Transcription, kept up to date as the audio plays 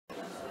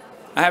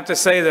I have to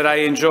say that I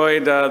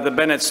enjoyed the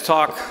Bennett's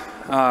talk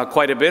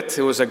quite a bit.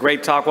 It was a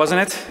great talk, wasn't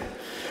it?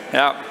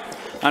 Yeah.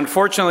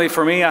 Unfortunately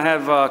for me, I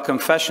have a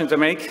confession to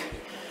make.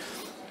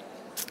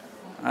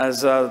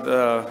 As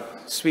the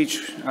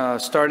speech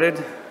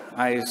started,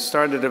 I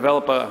started to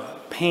develop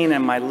a pain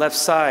in my left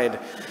side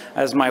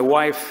as my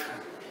wife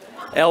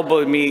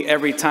elbowed me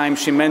every time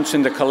she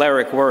mentioned the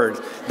choleric word.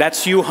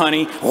 That's you,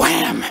 honey.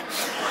 Wham!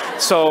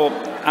 So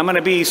I'm going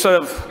to be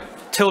sort of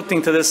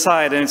tilting to this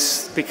side, and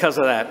it's because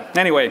of that.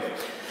 Anyway,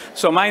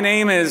 so my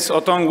name is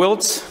Otong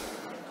Wiltz.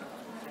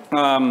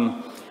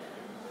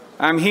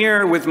 I'm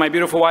here with my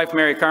beautiful wife,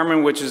 Mary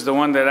Carmen, which is the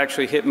one that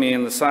actually hit me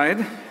in the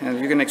side, and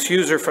you can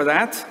excuse her for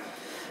that.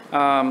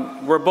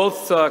 We're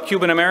both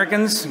Cuban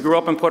Americans, grew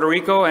up in Puerto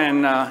Rico,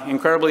 and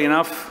incredibly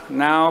enough,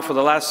 now for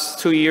the last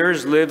 2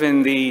 years, live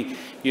in the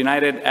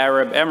United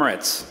Arab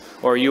Emirates,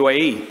 or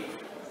UAE.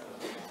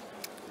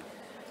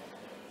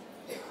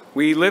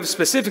 We live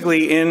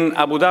specifically in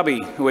Abu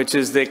Dhabi, which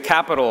is the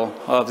capital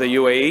of the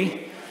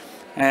UAE.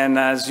 And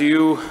as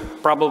you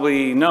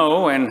probably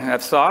know and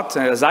have thought,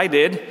 as I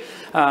did,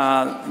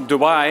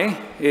 Dubai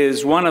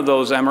is one of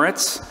those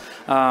Emirates.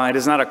 It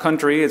is not a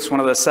country, it's one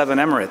of the 7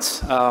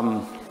 Emirates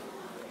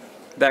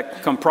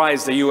that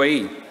comprise the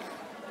UAE.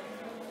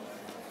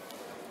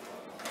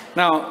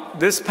 Now,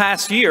 this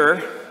past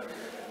year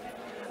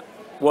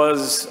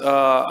was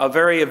a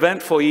very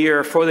eventful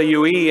year for the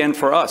UAE and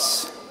for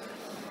us.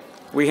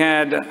 We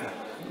had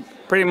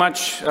pretty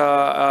much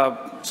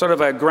sort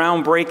of a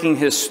groundbreaking,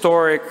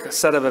 historic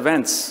set of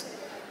events.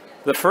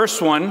 The first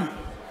one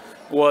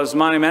was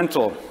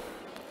monumental.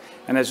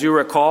 And as you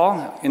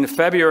recall, in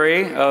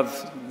February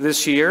of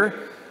this year,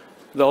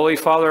 the Holy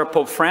Father,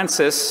 Pope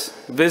Francis,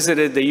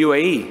 visited the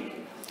UAE.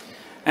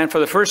 And for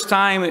the first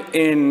time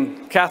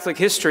in Catholic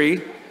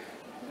history,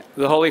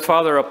 the Holy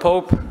Father, a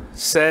Pope,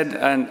 said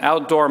an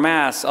outdoor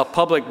mass, a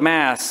public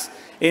mass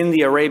in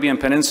the Arabian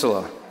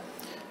Peninsula.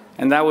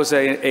 And that was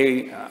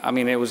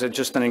it was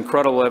just an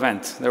incredible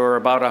event. There were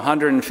about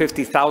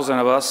 150,000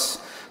 of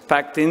us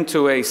packed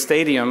into a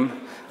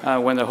stadium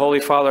when the Holy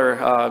Father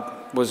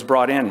was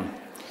brought in,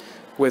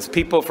 with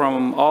people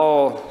from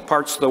all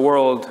parts of the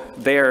world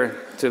there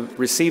to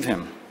receive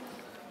him.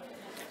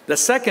 The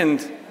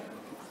second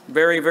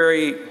very,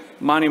 very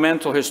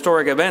monumental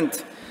historic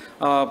event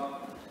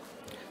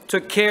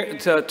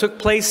took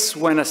place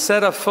when a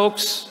set of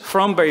folks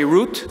from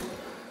Beirut,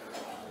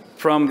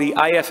 from the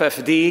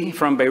IFFD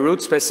from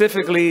Beirut,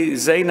 specifically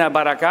Zeina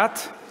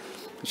Barakat.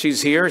 She's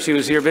here. She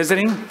was here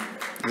visiting.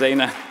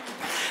 Zeina.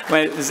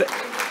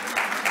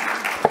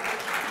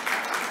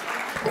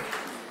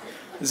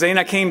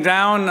 Zeina came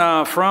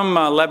down from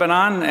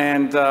Lebanon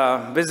and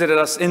visited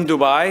us in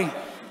Dubai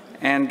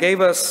and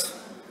gave us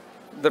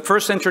the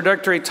first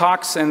introductory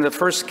talks and the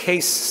first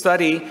case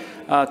study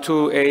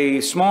to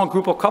a small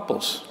group of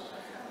couples.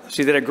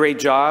 She did a great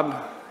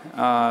job.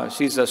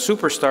 She's a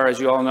superstar, as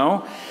you all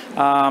know,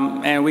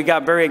 and we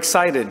got very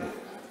excited.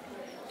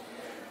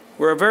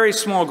 We're a very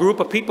small group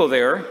of people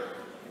there,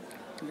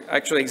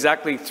 actually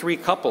exactly 3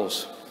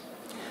 couples,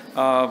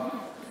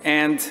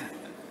 and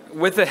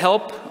with the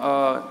help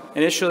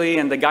initially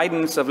and the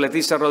guidance of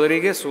Leticia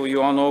Rodriguez, who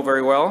you all know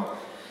very well,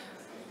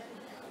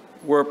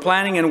 we're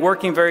planning and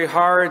working very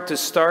hard to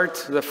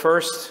start the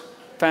first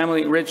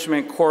family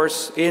enrichment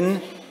course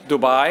in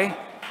Dubai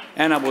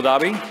and Abu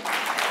Dhabi.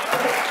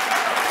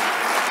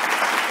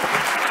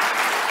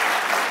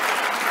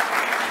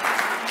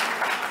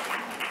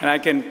 And I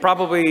can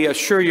probably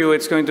assure you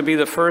it's going to be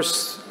the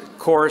first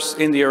course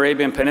in the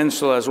Arabian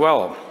Peninsula as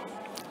well.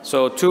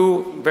 So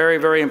 2 very,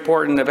 very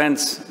important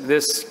events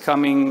this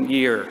coming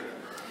year.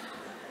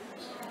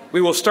 We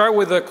will start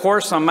with a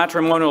course on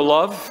matrimonial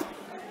love.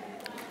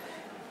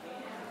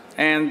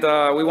 And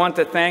we want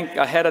to thank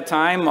ahead of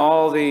time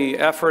all the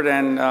effort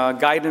and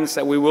guidance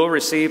that we will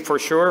receive for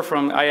sure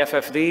from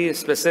IFFD,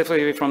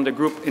 specifically from the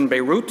group in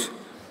Beirut.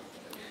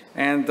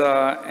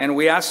 And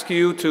we ask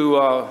you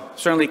to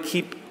certainly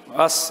keep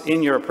us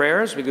in your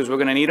prayers, because we're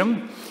going to need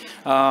them.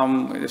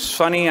 It's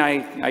funny,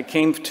 I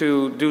came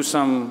to do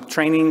some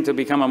training to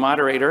become a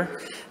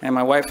moderator, and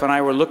my wife and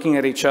I were looking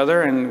at each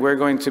other, and we're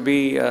going to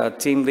be a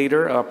team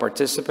leader, a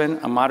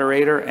participant, a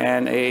moderator,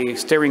 and a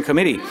steering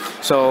committee.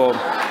 So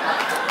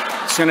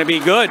it's going to be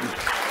good.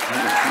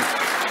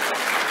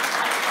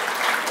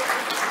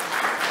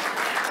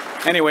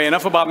 Anyway,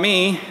 enough about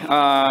me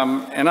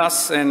and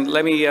us, and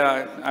let me,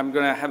 I'm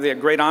going to have the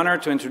great honor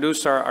to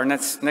introduce our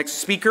next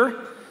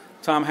speaker,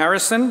 Tom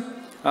Harrison,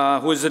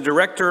 who is the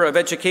Director of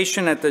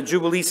Education at the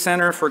Jubilee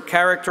Center for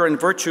Character and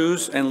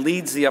Virtues and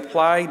leads the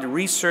applied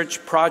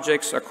research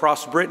projects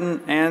across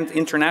Britain and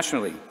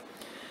internationally.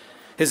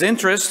 His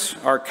interests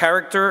are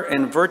character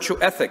and virtue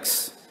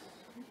ethics,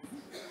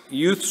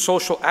 youth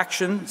social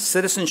action,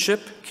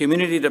 citizenship,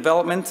 community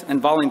development, and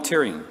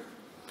volunteering.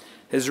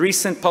 His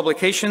recent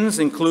publications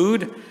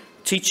include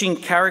Teaching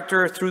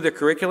Character Through the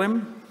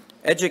Curriculum,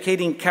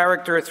 Educating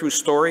Character Through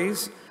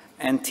Stories,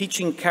 and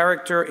Teaching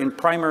Character in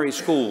Primary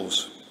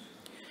Schools.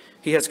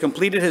 He has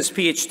completed his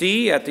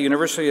PhD at the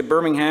University of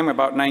Birmingham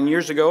about 9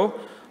 years ago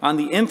on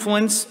the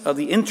influence of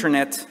the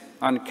internet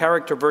on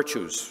character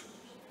virtues.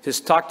 His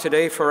talk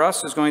today for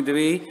us is going to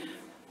be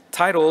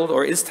titled,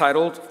 or is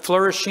titled,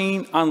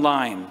 Flourishing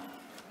Online.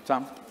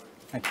 Tom?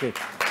 Thank you.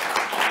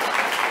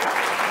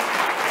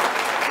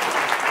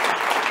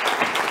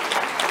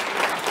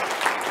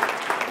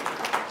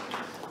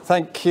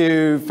 Thank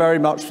you very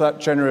much for that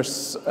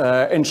generous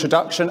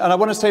introduction. And I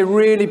want to say a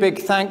really big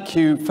thank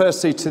you,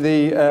 firstly, to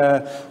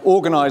the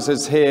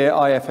organisers here,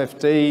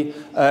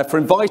 IFFD, for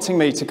inviting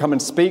me to come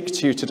and speak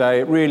to you today.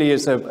 It really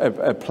is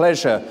a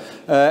pleasure,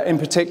 in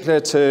particular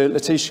to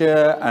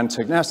Letitia and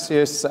to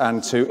Ignatius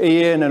and to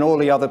Ian and all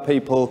the other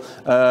people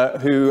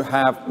who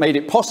have made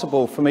it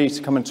possible for me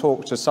to come and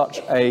talk to such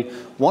a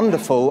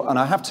wonderful, and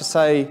I have to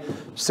say,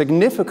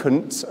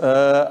 significant,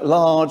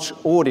 large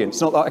audience.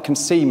 Not that I can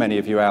see many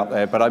of you out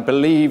there, but I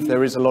believe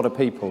there is a lot of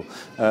people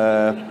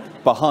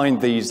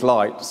behind these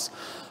lights.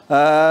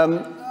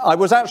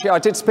 I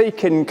did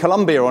speak in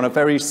Colombia on a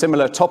very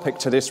similar topic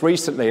to this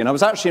recently, and I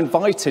was actually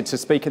invited to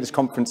speak at this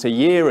conference a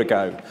year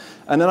ago.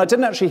 And then I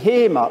didn't actually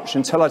hear much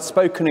until I'd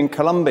spoken in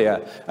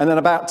Colombia. And then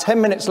about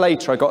 10 minutes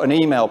later, I got an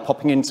email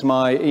popping into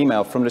my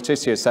email from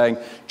Letitia saying,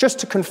 just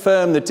to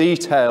confirm the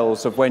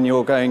details of when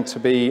you're going to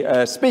be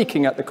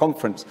speaking at the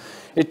conference.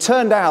 It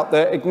turned out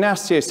that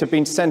Ignatius had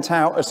been sent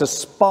out as a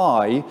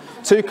spy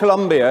to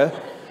Colombia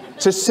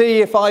to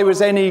see if I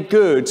was any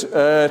good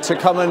to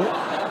come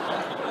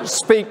and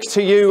speak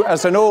to you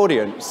as an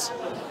audience.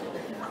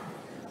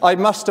 I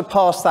must have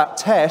passed that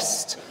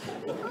test,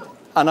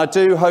 and I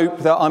do hope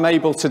that I'm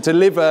able to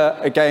deliver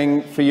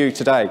again for you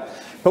today.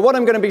 But what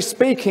I'm going to be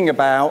speaking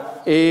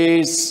about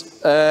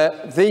is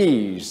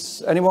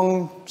these.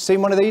 Anyone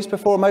seen one of these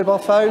before, a mobile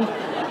phone?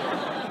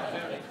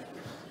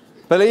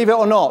 Believe it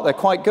or not, they're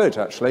quite good,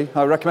 actually.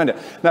 I recommend it.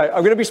 No,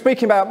 I'm going to be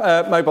speaking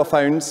about mobile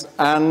phones,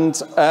 and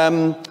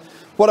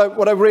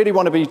what I really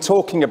want to be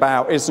talking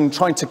about is, and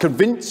trying to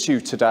convince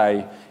you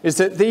today, is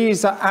that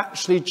these are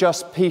actually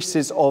just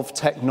pieces of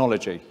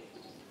technology.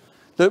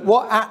 That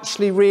what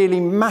actually really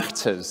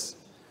matters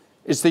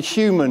is the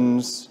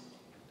humans,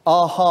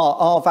 our heart,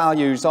 our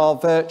values, our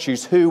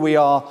virtues, who we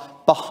are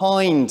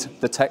behind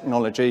the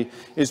technology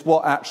is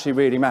what actually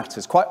really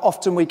matters. Quite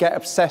often we get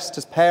obsessed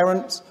as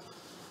parents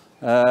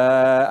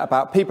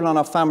about people in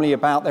our family,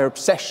 about their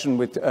obsession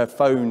with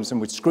phones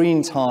and with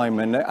screen time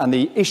and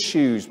the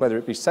issues, whether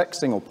it be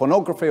sexting or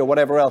pornography or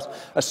whatever else,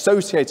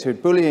 associated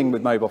with bullying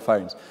with mobile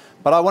phones.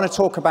 But I want to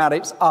talk about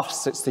it's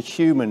us, it's the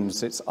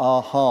humans, it's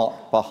our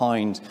heart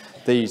behind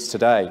these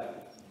today.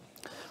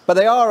 But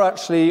they are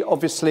actually,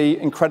 obviously,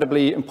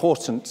 incredibly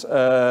important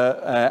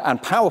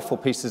and powerful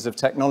pieces of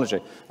technology.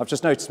 I've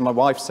just noticed my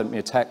wife sent me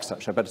a text,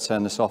 actually. I better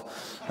turn this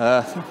off.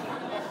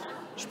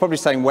 She's probably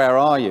saying, where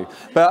are you?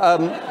 But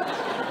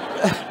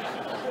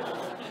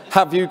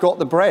have you got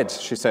the bread?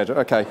 She said.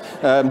 Okay.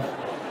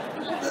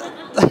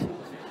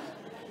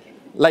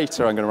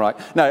 Later I'm going to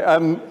write.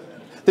 No,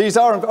 these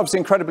are obviously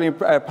incredibly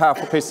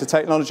powerful pieces of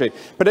technology.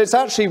 But it's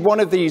actually one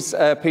of these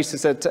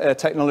pieces of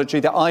technology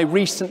that I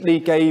recently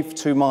gave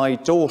to my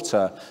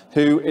daughter,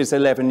 who is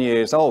 11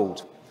 years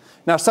old.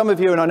 Now, some of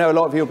you, and I know a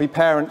lot of you will be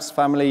parents,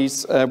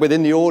 families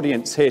within the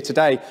audience here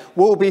today,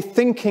 will be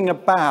thinking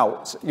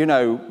about, you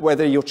know,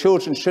 whether your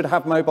children should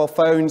have mobile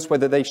phones,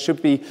 whether they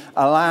should be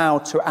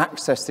allowed to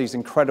access these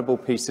incredible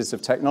pieces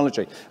of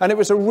technology. And it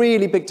was a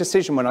really big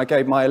decision when I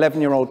gave my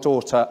 11-year-old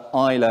daughter,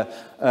 Isla,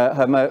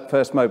 her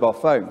first mobile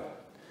phone.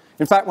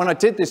 In fact, when I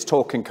did this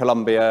talk in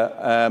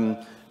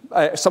Colombia,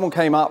 someone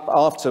came up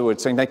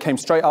afterwards and they came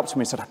straight up to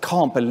me and said, I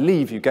can't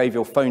believe you gave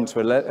your phone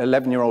to an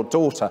 11-year-old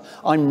daughter.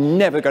 I'm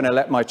never going to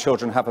let my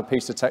children have a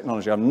piece of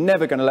technology. I'm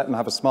never going to let them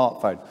have a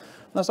smartphone.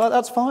 And I was like,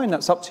 that's fine.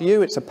 That's up to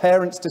you. It's a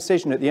parent's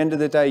decision. At the end of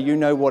the day, you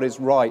know what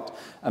is right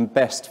and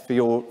best for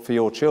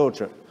your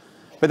children.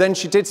 But then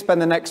she did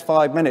spend the next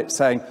 5 minutes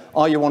saying,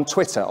 are you on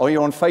Twitter? Are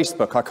you on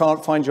Facebook? I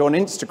can't find you on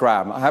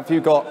Instagram. Have you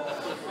got...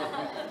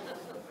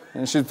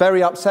 And she was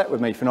very upset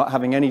with me for not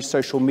having any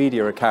social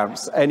media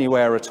accounts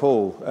anywhere at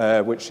all,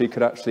 which she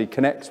could actually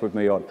connect with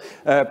me on.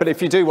 But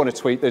if you do want to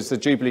tweet, there's the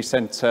Jubilee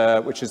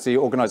Centre, which is the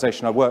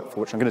organisation I work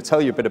for, which I'm going to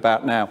tell you a bit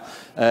about now.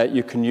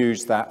 You can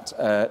use that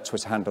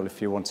Twitter handle if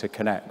you want to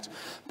connect.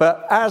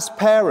 But as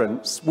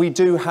parents, we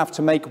do have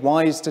to make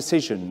wise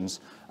decisions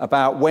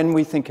about when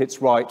we think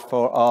it's right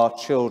for our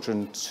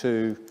children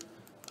to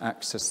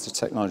access the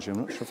technology. I'm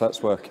not sure if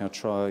that's working. I'll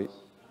try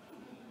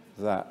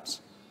that.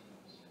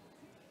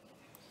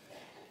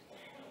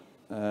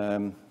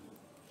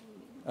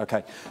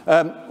 Okay.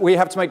 We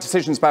have to make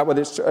decisions about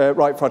whether it's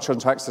right for our children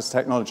to access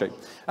technology.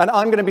 And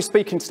I'm going to be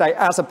speaking today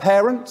as a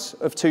parent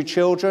of 2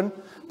 children,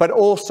 but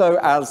also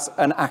as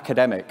an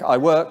academic. I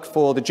work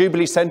for the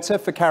Jubilee Centre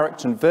for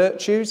Character and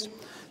Virtues.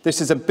 This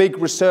is a big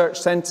research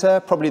centre,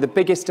 probably the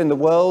biggest in the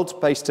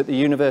world, based at the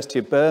University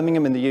of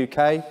Birmingham in the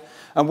UK.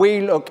 And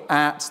we look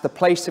at the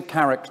place of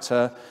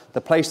character,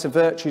 the place of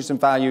virtues and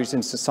values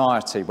in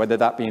society, whether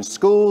that be in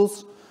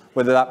schools,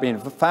 whether that be in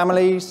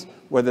families,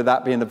 whether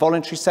that be in the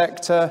voluntary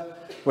sector,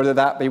 whether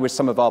that be with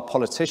some of our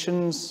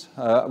politicians.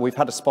 We've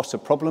had a spot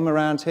of problem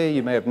around here,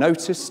 you may have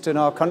noticed, in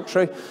our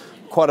country.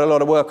 quite a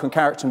lot of work on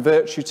character and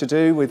virtue to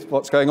do with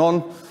what's going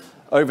on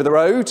over the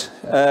road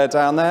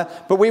down there.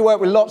 But we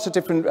work with lots of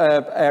different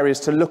areas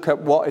to look at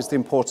what is the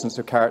importance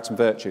of character and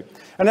virtue.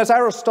 And as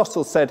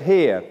Aristotle said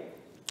here,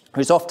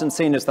 who's often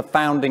seen as the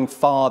founding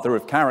father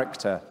of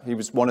character, he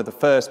was one of the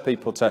first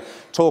people to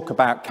talk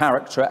about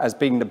character as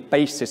being the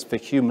basis for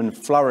human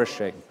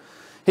flourishing.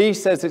 He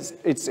says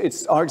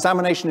our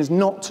examination is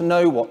not to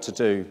know what to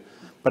do,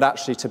 but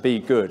actually to be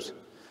good.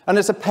 And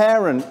as a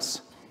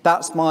parent,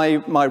 that's my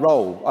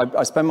role.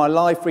 I spend my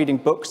life reading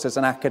books as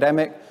an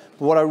academic,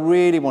 but what I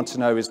really want to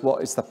know is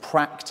what is the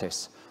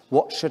practice?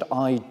 What should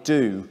I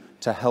do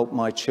to help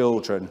my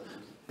children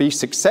be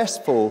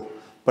successful,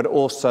 but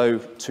also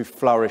to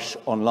flourish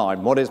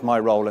online? What is my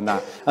role in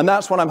that? And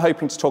that's what I'm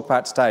hoping to talk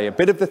about today. A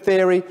bit of the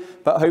theory,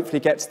 but hopefully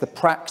gets the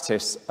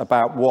practice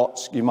about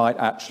what we might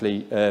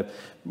actually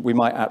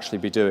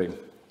be doing.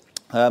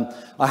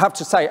 I have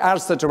to say,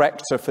 as the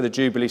director for the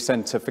Jubilee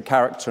Centre for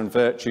Character and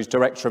Virtues,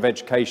 Director of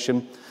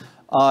Education,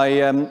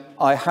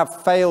 I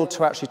have failed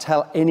to actually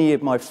tell any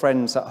of my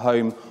friends at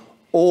home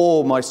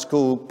or my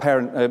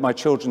my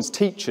children's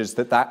teachers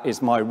that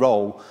is my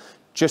role,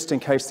 just in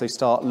case they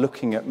start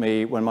looking at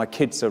me when my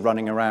kids are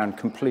running around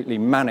completely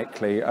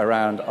manically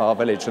around our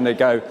village and they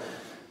go,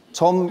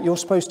 "Tom, you're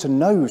supposed to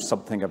know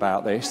something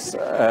about this,"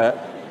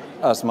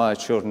 as my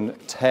children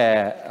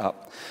tear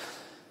up.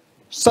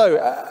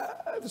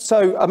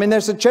 So, I mean,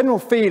 there's a general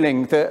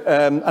feeling that,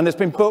 and there's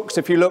been books,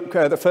 if you look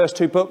at the first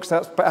two books,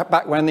 that's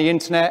back when the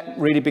internet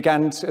really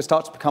began to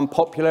start to become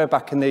popular,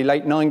 back in the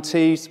late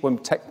 90s, when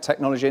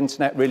technology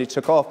internet really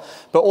took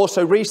off, but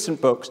also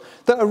recent books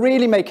that are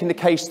really making the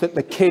case that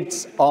the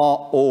kids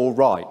are all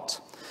right.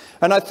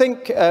 And I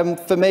think,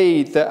 for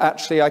me, that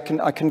actually I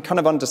can kind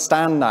of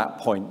understand that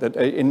point, that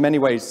in many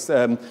ways,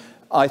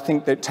 I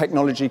think that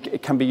technology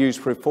can be used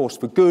for a force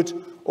for good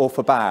or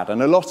for bad.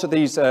 And a lot of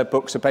these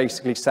books are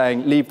basically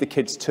saying, leave the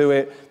kids to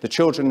it, the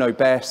children know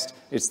best,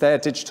 it's their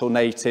digital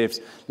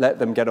natives, let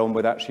them get on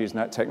with actually using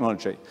that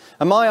technology.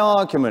 And my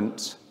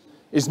argument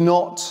is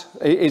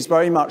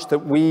very much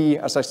that we,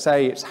 as I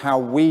say, it's how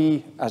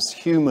we as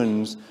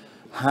humans,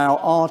 how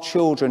our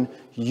children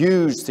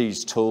use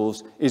these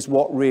tools is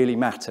what really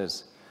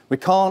matters. We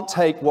can't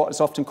take what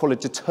is often called a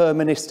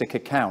deterministic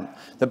account,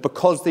 that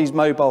because these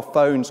mobile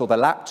phones or the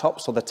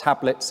laptops or the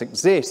tablets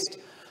exist,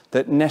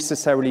 that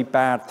necessarily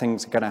bad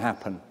things are going to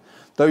happen.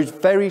 Those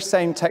very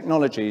same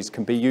technologies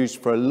can be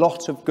used for a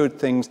lot of good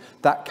things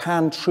that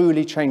can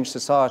truly change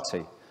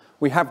society.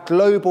 We have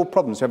global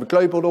problems. We have a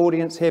global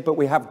audience here, but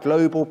we have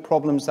global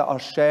problems that are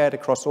shared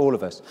across all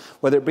of us,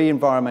 whether it be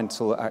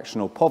environmental action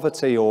or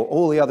poverty or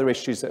all the other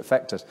issues that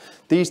affect us.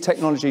 These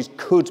technologies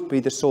could be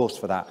the source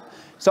for that.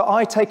 So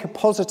I take a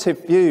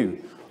positive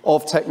view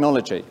of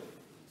technology.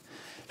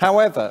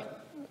 However,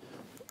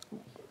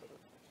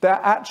 there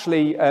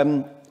actually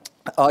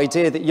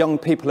idea that young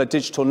people are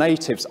digital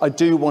natives, I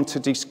do want to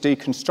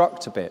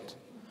deconstruct a bit.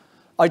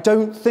 I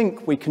don't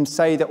think we can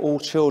say that all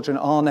children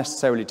are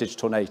necessarily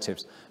digital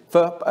natives.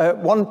 For at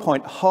one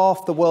point,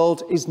 half the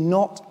world is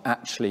not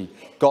actually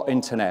got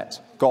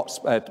internet, got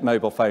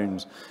mobile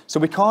phones. So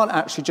we can't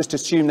actually just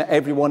assume that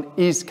everyone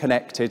is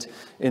connected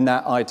in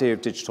that idea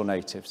of digital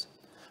natives.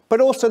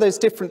 But also there's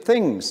different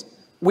things.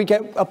 We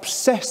get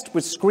obsessed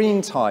with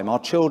screen time, our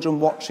children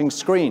watching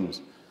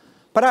screens.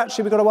 But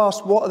actually we've got to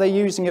ask, what are they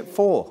using it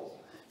for?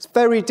 It's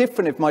very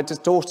different if my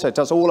daughter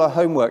does all her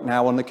homework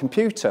now on the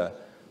computer.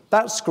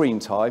 That's screen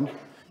time,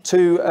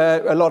 to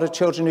a lot of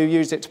children who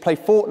use it to play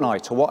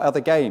Fortnite or what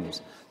other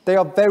games. They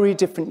are very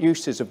different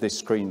uses of this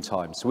screen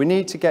time. So we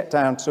need to get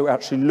down to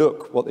actually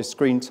look what this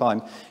screen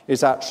time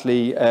is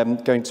actually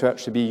going to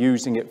actually be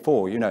using it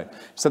for, you know.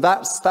 So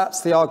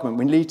that's the argument.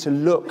 We need to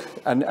look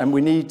and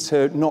we need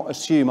to not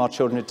assume our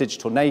children are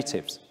digital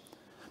natives.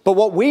 But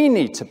what we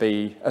need to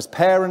be as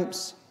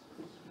parents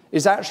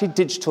is actually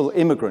digital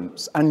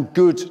immigrants, and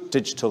good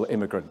digital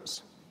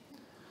immigrants.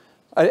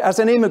 As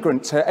an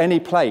immigrant to any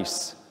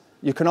place,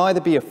 you can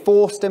either be a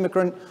forced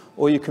immigrant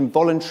or you can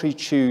voluntarily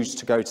choose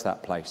to go to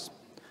that place.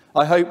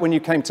 I hope when you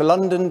came to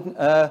London,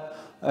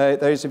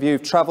 those of you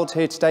who've travelled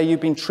here today, you've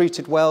been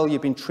treated well,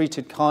 you've been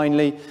treated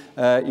kindly,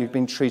 you've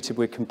been treated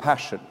with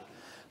compassion.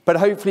 But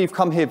hopefully you've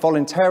come here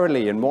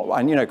voluntarily and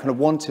you know, kind of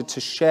wanted to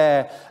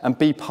share and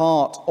be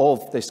part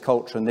of this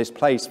culture and this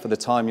place for the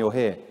time you're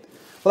here.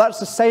 Well,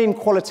 that's the same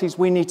qualities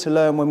we need to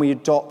learn when we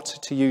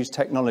adopt to use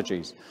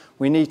technologies.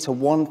 We need to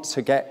want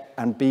to get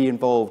and be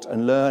involved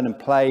and learn and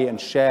play and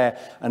share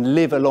and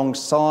live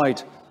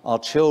alongside our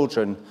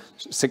children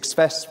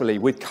successfully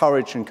with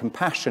courage and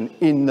compassion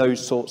in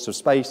those sorts of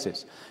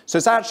spaces. So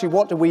it's actually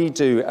what do we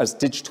do as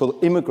digital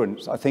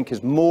immigrants, I think,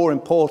 is more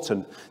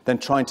important than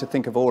trying to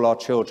think of all our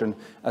children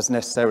as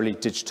necessarily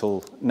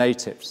digital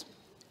natives.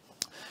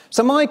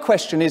 So my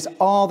question is,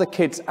 are the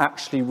kids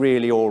actually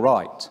really all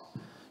right?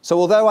 So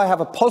although I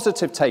have a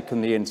positive take on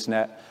the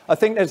internet, I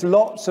think there's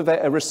lots of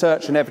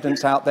research and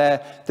evidence out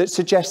there that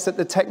suggests that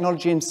the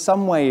technology in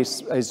some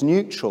ways is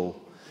neutral.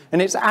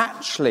 And it's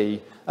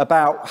actually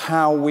about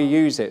how we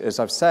use it, as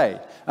I've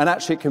said. And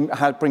actually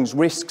it brings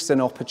risks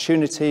and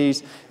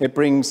opportunities, it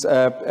brings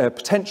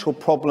potential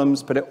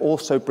problems, but it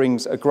also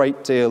brings a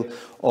great deal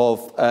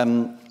of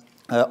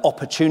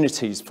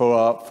opportunities for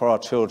our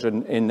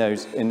children in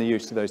the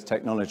use of those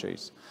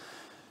technologies.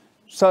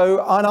 So,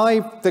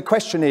 the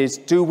question is,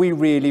 do we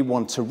really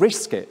want to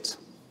risk it?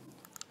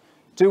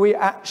 Do we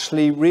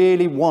actually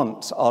really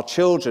want our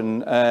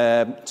children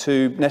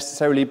to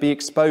necessarily be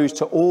exposed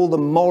to all the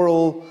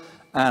moral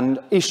and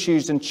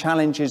issues and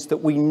challenges that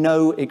we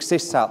know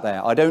exist out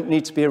there? I don't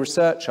need to be a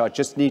researcher. I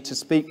just need to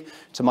speak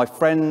to my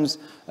friends,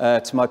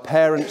 to my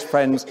parents'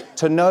 friends,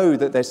 to know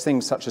that there's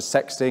things such as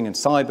sexting and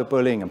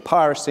cyberbullying and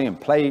piracy and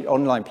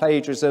online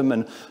plagiarism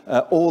and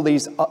all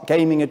these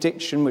gaming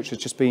addiction, which has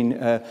just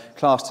been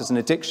classed as an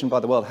addiction by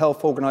the World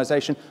Health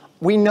Organization.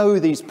 We know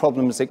these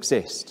problems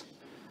exist.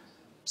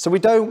 So we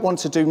don't want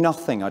to do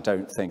nothing, I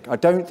don't think. I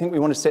don't think we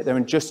want to sit there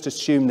and just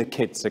assume the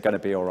kids are going to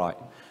be all right.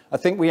 I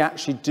think we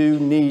actually do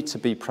need to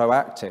be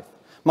proactive.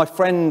 My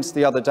friend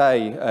the other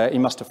day, he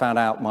must have found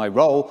out my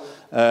role,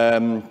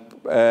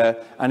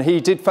 and he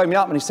did phone me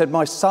up and he said,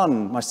 my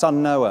son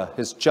Noah,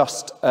 has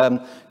just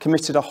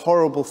committed a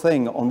horrible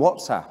thing on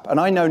WhatsApp. And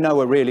I know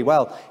Noah really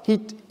well.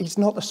 He's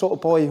not the sort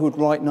of boy who would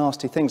write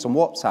nasty things on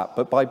WhatsApp,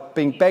 but by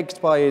being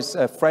begged by his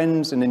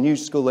friends in the new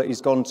school that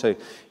he's gone to,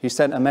 he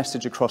sent a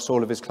message across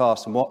all of his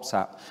class on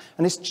WhatsApp.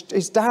 And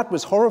his dad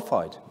was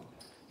horrified.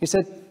 He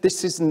said,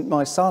 this isn't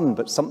my son,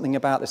 but something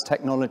about this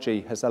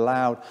technology has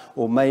allowed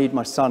or made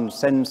my son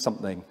send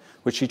something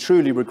which he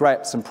truly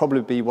regrets, and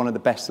probably be one of the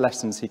best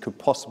lessons he could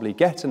possibly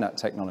get in that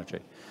technology.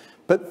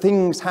 But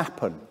things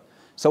happen.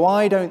 So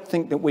I don't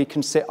think that we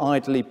can sit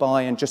idly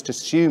by and just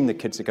assume the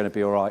kids are going to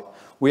be all right.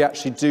 We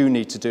actually do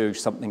need to do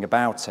something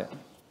about it.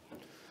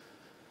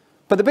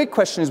 But the big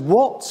question is,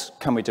 what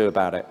can we do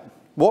about it?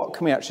 What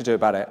can we actually do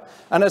about it?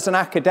 And as an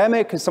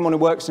academic, as someone who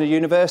works in a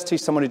university,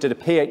 someone who did a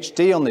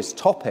PhD on this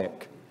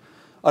topic,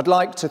 I'd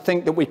like to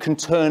think that we can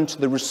turn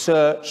to the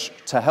research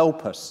to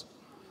help us.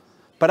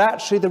 But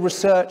actually, the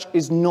research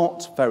is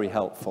not very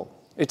helpful.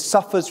 It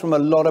suffers from a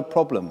lot of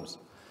problems.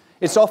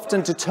 It's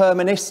often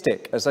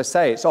deterministic, as I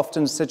say. It's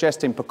often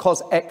suggesting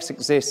because X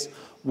exists,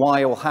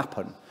 Y will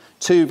happen.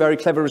 Two very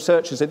clever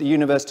researchers at the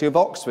University of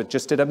Oxford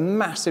just did a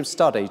massive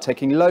study,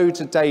 taking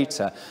loads of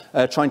data,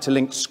 trying to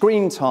link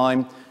screen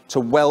time to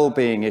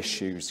well-being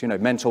issues,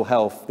 mental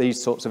health,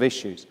 these sorts of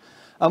issues.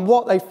 And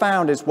what they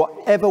found is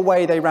whatever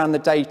way they ran the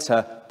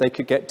data, they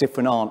could get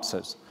different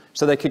answers.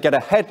 So they could get a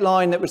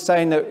headline that was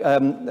saying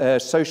that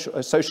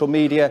social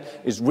media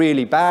is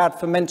really bad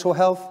for mental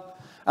health.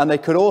 And they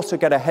could also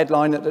get a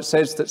headline that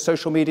says that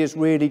social media is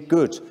really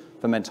good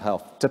for mental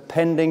health,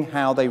 depending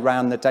how they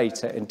ran the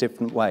data in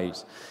different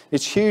ways.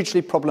 It's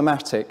hugely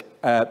problematic,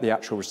 the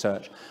actual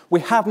research.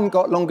 We haven't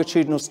got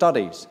longitudinal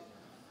studies.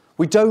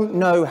 We don't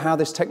know how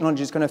this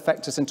technology is going to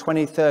affect us in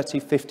 20, 30,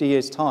 50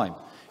 years' time.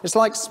 It's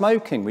like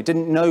smoking. We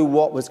didn't know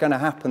what was going to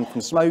happen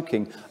from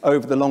smoking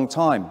over the long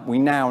time. We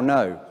now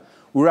know.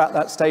 We're at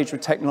that stage with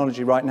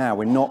technology right now.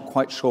 We're not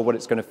quite sure what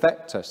it's going to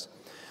affect us.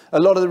 A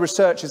lot of the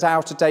research is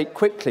out of date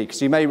quickly,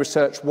 because you may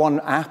research one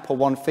app or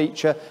one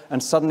feature,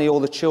 and suddenly all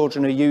the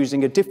children are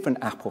using a different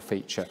app or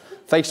feature.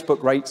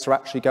 Facebook rates are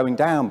actually going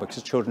down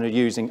because children are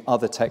using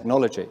other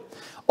technology.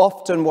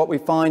 Often what we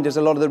find is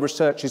a lot of the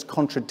research is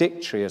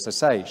contradictory, as I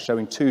say,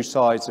 showing two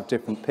sides of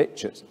different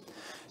pictures.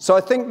 So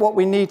I think what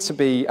we need to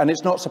be, and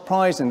it's not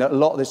surprising that a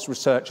lot of this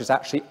research is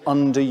actually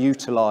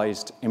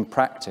underutilised in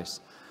practice,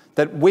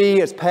 that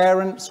we as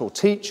parents or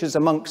teachers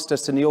amongst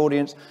us in the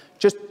audience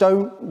just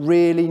don't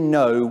really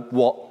know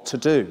what to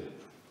do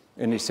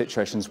in these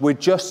situations. We're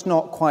just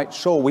not quite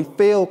sure. We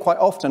feel quite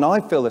often, I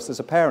feel this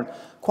as a parent,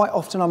 quite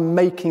often I'm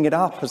making it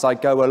up as I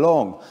go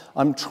along.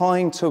 I'm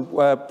trying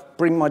to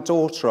bring my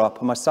daughter up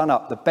and my son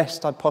up the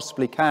best I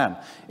possibly can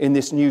in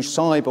this new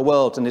cyber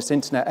world and this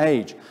internet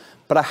age.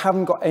 But I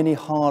haven't got any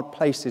hard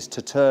places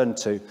to turn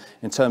to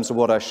in terms of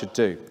what I should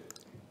do.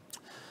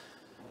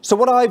 So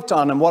what I've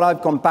done and what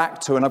I've gone back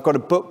to, and I've got a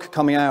book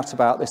coming out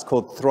about this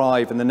called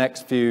Thrive in the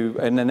next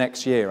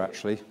year,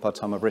 actually, by the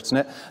time I've written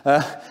it.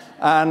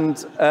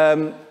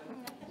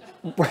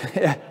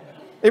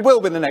 It will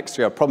be the next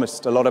year, I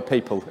promised a lot of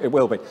people it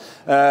will be.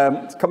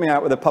 It's coming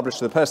out with a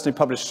publisher. The person who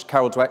published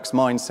Carol Dweck's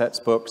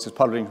Mindsets books is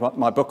publishing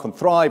my book on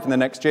Thrive in the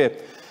next year.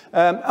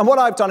 And what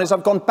I've done is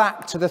I've gone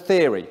back to the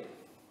theory.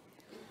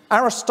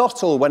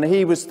 Aristotle, when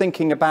he was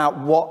thinking about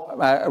what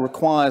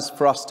requires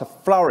for us to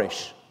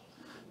flourish,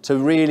 to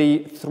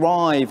really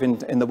thrive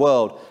in the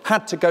world,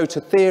 had to go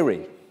to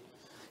theory.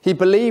 He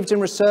believed in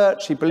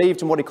research. He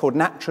believed in what he called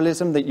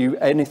naturalism, that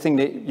anything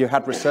that you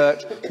had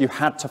research, you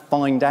had to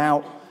find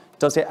out.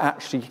 Does it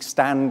actually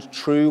stand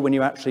true when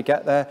you actually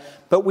get there?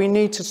 But we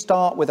need to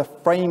start with a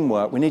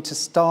framework. We need to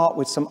start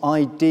with some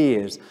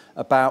ideas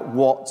about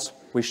what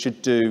we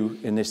should do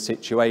in this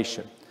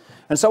situation.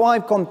 And so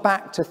I've gone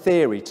back to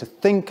theory to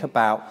think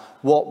about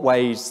what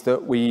ways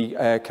that we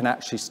can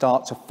actually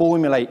start to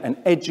formulate an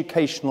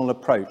educational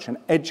approach, an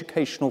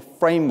educational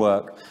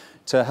framework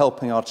to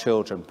helping our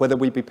children, whether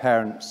we be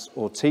parents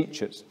or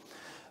teachers.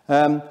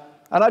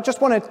 And I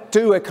just want to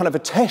do a kind of a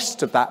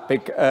test of that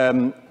big,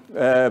 I'm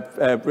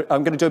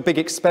going to do a big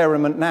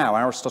experiment now.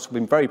 Aristotle has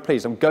been very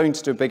pleased. I'm going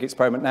to do a big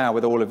experiment now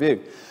with all of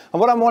you. And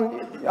what I'm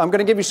going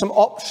to give you some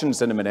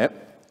options in a minute,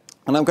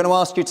 and I'm going to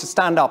ask you to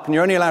stand up, and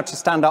you're only allowed to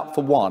stand up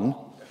for one.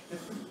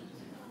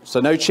 So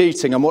no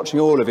cheating, I'm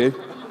watching all of you.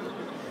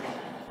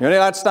 You're only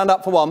allowed to stand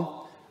up for one.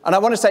 And I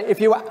want to say,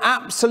 if you were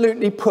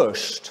absolutely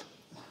pushed,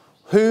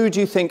 who do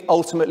you think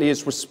ultimately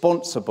is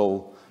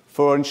responsible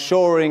for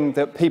ensuring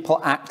that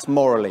people act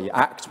morally,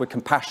 act with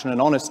compassion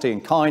and honesty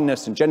and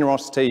kindness and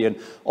generosity and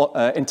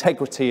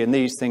integrity and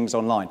these things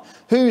online?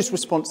 Whose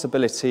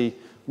responsibility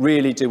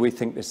really do we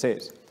think this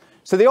is?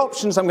 So the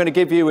options I'm going to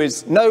give you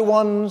is no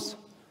one's,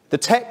 the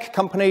tech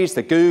companies,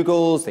 the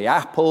Googles, the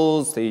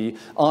Apples, the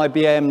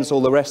IBMs,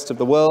 all the rest of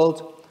the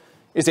world.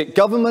 Is it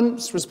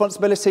government's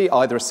responsibility,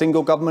 either a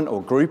single government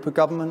or group of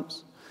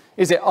governments?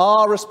 Is it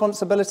our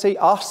responsibility,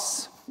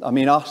 us,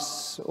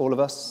 all of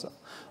us,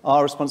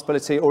 our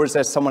responsibility, or is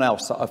there someone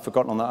else that I've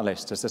forgotten on that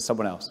list? Is there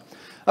someone else?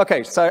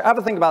 Okay, so have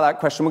a think about that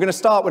question. We're going to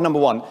start with number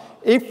one.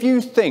 If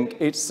you think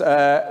it's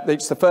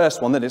the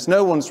first one, that it's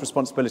no one's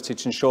responsibility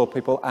to ensure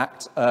people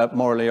act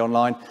morally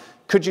online,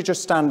 could you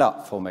just stand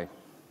up for me?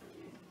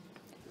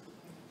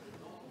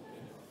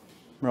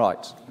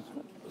 Right.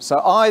 So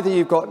either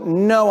you've got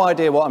no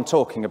idea what I'm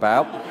talking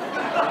about,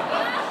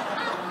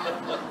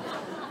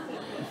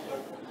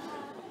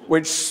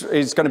 which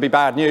is going to be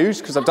bad news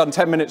because I've done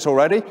 10 minutes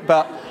already,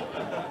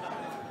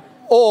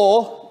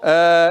 or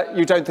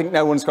you don't think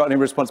no one's got any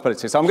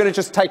responsibility. So I'm going to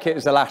just take it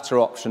as the latter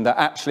option, that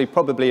actually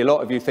probably a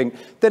lot of you think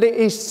that it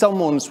is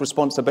someone's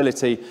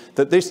responsibility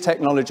that this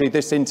technology,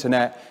 this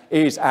internet,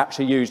 is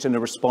actually used in a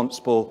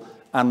responsible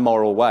and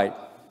moral way.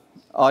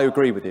 I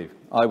agree with you.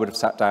 I would have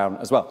sat down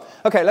as well.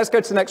 Okay, let's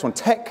go to the next one.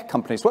 Tech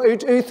companies. Well,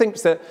 who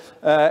thinks that,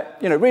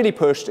 really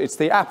pushed? It's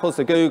the Apples,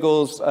 the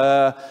Googles,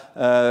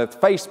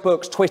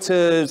 Facebooks,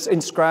 Twitters,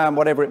 Instagram,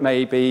 whatever it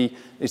may be.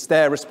 It's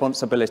their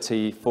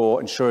responsibility for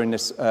ensuring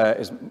this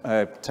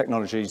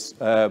technology is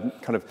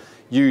kind of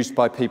used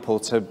by people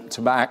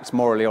to act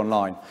morally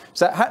online.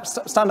 So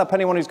stand up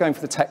anyone who's going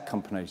for the tech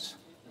companies.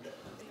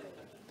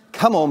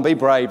 Come on, be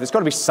brave. There's got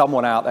to be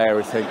someone out there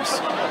who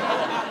thinks.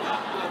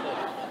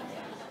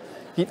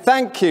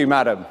 Thank you,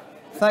 madam.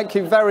 Thank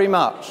you very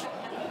much.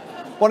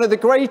 One of the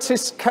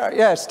greatest,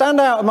 stand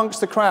out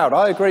amongst the crowd.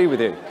 I agree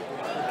with you.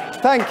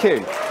 Thank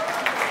you.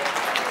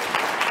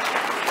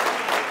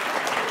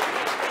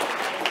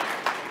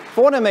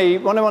 For one of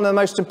the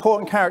most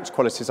important character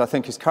qualities, I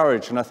think, is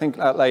courage. And I think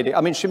that lady,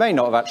 she may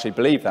not have actually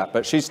believed that,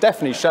 but she's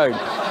definitely shown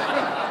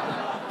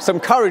some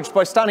courage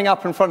by standing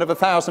up in front of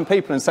 1,000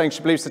 people and saying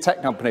she believes the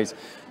tech companies.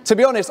 To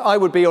be honest, I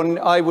would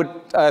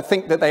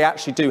think that they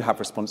actually do have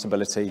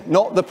responsibility.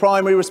 Not the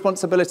primary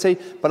responsibility,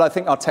 but I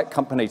think our tech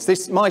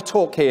companies. My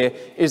talk here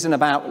isn't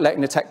about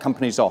letting the tech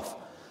companies off.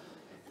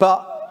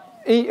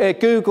 But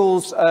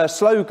Google's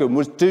slogan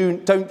was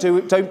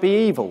don't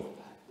be evil.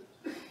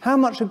 How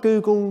much have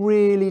Google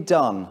really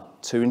done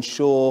to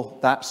ensure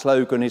that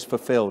slogan is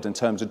fulfilled in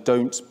terms of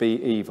don't be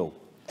evil?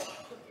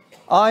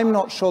 I'm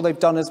not sure they've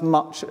done as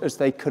much as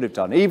they could have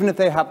done, even if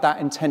they have that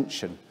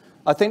intention.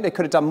 I think they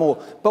could have done more.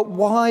 But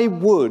why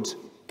would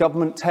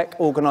government tech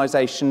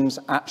organisations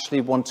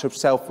actually want to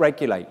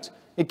self-regulate?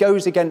 It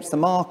goes against the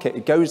market.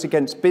 It goes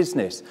against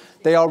business.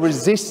 They are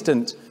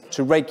resistant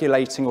to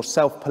regulating or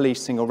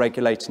self-policing or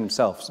regulating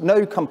themselves.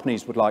 No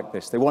companies would like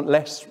this. They want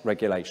less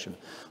regulation.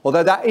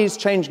 Although that is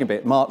changing a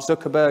bit. Mark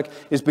Zuckerberg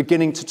is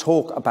beginning to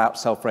talk about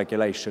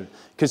self-regulation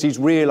because he's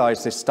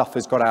realised this stuff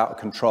has got out of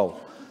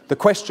control. The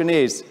question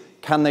is,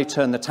 can they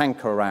turn the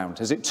tanker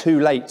around? Is it too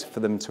late for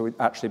them to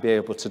actually be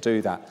able to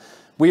do that?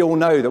 We all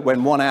know that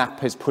when one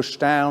app is pushed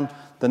down,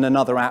 then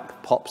another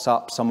app pops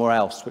up somewhere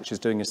else, which is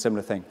doing a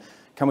similar thing.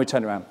 Can we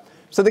turn it around?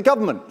 So the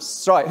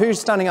governments, right, who's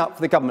standing up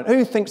for the government?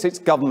 Who thinks it's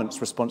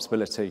government's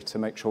responsibility to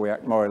make sure we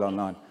act morally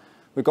online?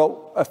 We've got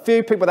a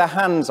few people with their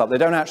hands up. They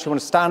don't actually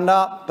want to stand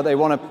up, but they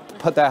want to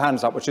put their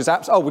hands up, which is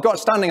oh, we've got a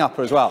standing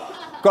upper as well.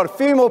 We've got a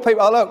few more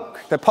people. Oh,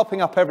 look, they're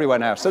popping up everywhere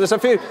now. So there's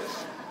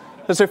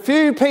a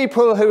few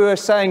people who are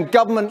saying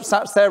governments,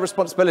 that's their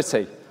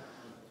responsibility.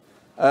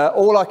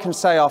 All I can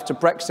say after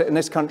Brexit in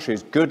this country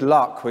is good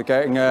luck. We're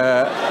getting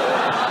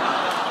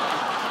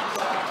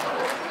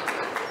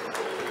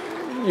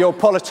your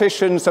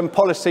politicians and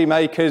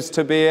policymakers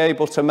to be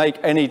able to make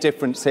any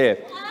difference here.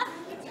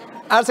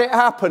 As it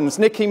happens,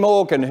 Nikki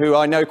Morgan, who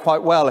I know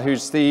quite well,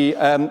 who's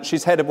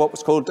she's head of what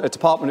was called a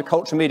Department of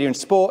Culture, Media and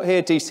Sport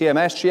here,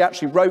 DCMS. She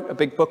actually wrote a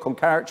big book on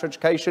character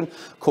education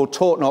called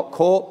Taught Not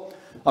Caught.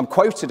 I'm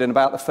quoted in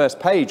about the first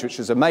page, which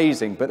is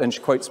amazing, but then she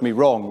quotes me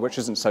wrong, which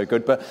isn't so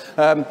good. But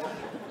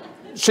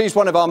she's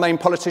one of our main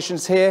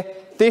politicians here.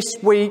 This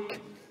week,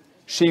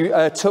 she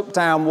took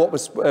down what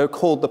was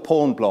called the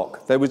porn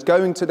block.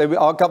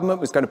 Our government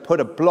was going to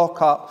put a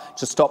block up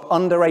to stop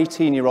under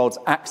 18-year-olds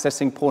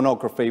accessing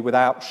pornography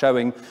without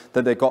showing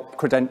that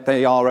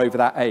they are over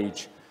that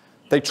age.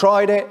 They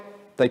tried it.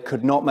 They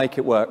could not make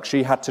it work.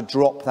 She had to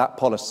drop that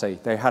policy.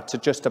 They had to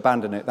just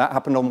abandon it. That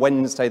happened on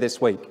Wednesday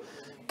this week.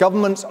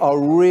 Governments are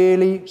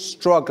really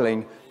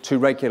struggling to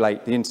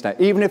regulate the internet.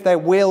 Even if their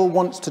will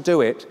wants to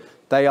do it,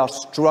 they are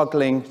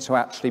struggling to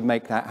actually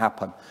make that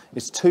happen.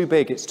 It's too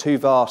big, it's too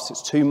vast,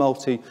 it's too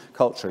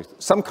multicultural.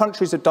 Some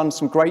countries have done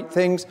some great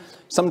things.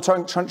 Some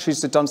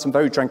countries have done some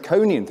very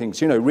draconian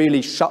things,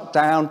 really shut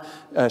down,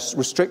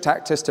 restrict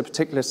access to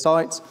particular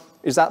sites.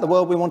 Is that the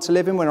world we want to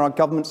live in, when our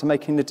governments are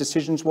making the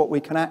decisions what we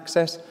can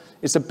access?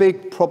 It's a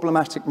big,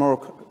 problematic moral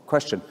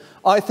question.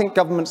 I think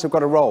governments have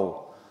got a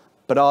role,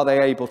 but are they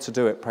able to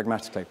do it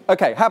pragmatically?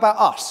 Okay, how about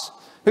us?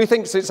 Who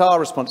thinks it's our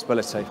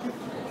responsibility?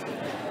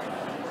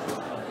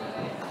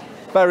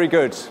 Very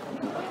good.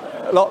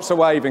 Lots of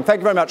waving. Thank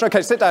you very much.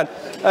 Okay, sit down.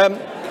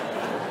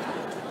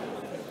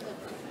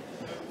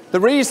 The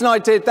reason I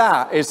did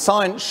that is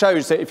science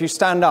shows that if you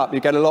stand up,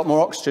 you get a lot more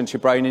oxygen to your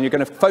brain and you're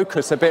going to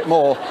focus a bit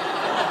more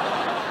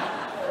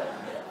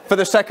for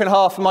the second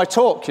half of my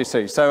talk, you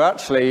see. So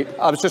actually,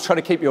 I was just trying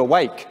to keep you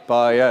awake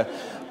by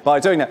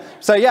doing that.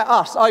 So yeah,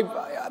 us.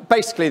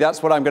 Basically,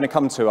 that's what I'm going to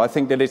come to. I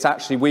think that it's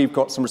actually we've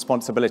got some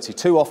responsibility.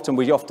 Too often,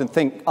 we often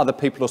think other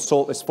people will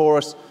sort this for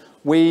us.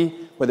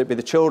 We, whether it be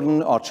the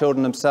children, our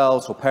children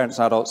themselves, or parents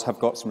and adults, have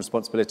got some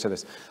responsibility to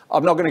this.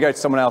 I'm not going to go to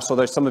someone else,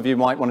 although some of you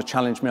might want to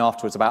challenge me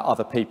afterwards about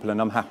other people, and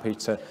I'm happy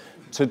to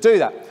do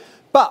that.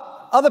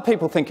 But other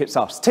people think it's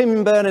us.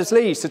 Tim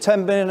Berners-Lee, Sir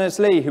Tim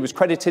Berners-Lee, who was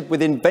credited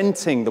with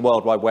inventing the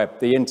World Wide Web,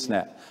 the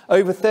internet,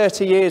 over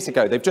 30 years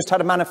ago. They've just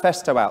had a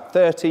manifesto out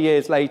 30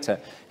 years later.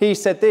 He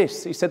said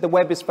this, he said the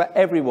web is for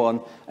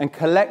everyone, and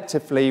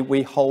collectively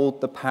we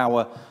hold the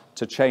power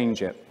to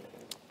change it.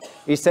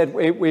 He said,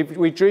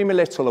 we dream a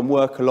little and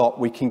work a lot,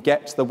 we can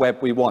get to the web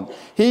we want.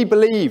 He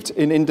believed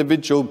in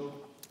individual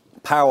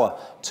power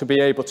to be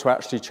able to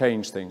actually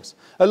change things.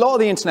 A lot of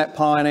the internet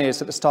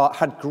pioneers at the start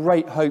had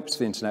great hopes for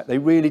the internet. They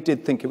really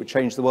did think it would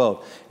change the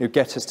world. It would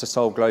get us to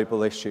solve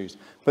global issues.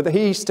 But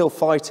he's still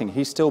fighting.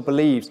 He still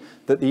believes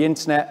that the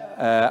internet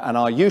and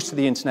our use of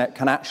the internet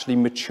can actually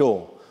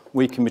mature.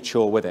 We can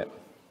mature with it.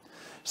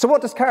 So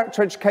what does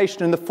character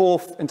education in the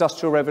fourth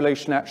industrial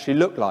revolution actually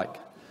look like?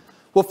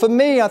 Well, for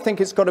me, I think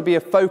it's got to be a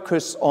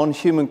focus on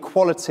human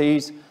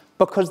qualities,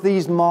 because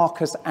these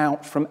mark us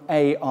out from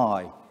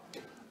AI.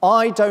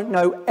 I don't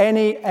know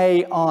any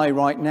AI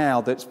right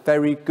now that's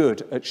very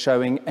good at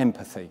showing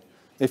empathy.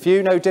 If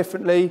you know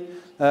differently,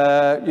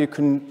 you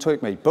can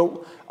tweak me.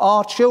 But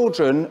our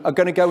children are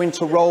going to go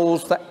into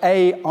roles that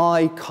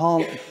AI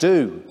can't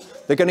do.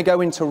 They're going to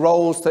go into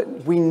roles that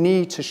we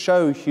need to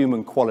show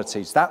human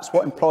qualities. That's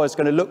what employers are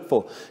going to look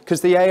for,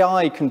 because the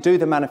AI can do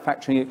the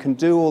manufacturing, it can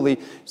do all the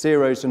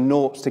zeros and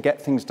noughts to get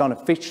things done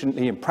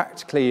efficiently and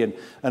practically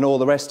and all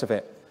the rest of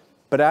it.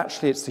 But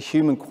actually, it's the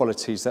human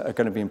qualities that are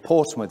going to be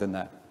important within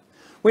that.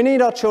 We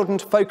need our children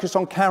to focus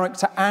on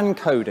character and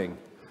coding.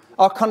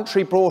 Our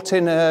country brought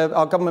in,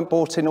 our government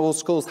brought in all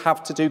schools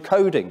have to do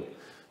coding.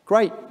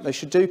 Great, they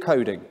should do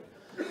coding.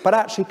 But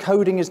actually,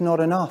 coding is not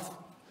enough.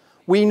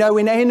 We know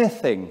in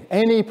anything,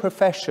 any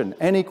profession,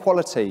 any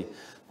quality,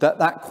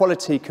 that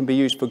quality can be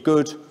used for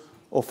good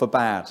or for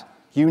bad.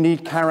 You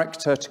need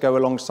character to go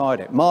alongside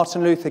it.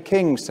 Martin Luther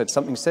King said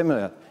something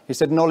similar. He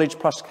said, knowledge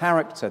plus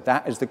character,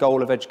 that is the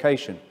goal of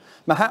education.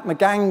 Mahatma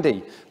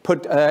Gandhi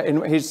put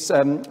in his,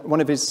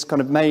 one of his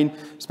kind of main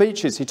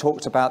speeches, he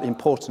talked about the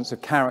importance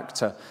of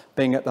character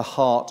being at the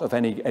heart of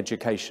any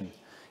education.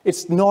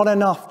 It's not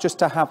enough just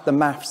to have the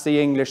maths,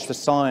 the English, the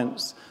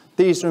science.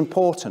 These are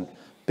important.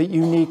 But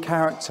you need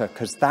character,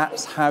 because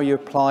that's how you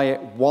apply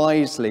it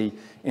wisely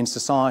in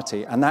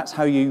society. And that's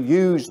how you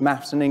use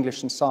maths and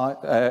English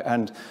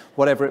and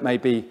whatever it may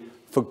be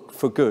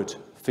for good,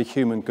 for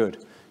human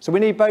good. So we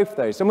need both of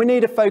those. And we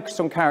need a focus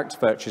on character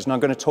virtues, and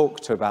I'm going to talk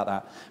to you about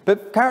that.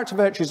 But character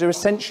virtues are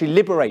essentially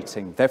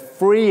liberating. They're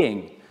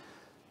freeing.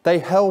 They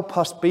help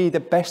us be the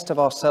best of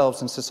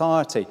ourselves in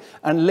society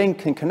and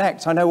link and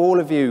connect. I know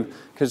all of you,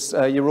 because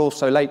you're all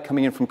so late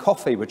coming in from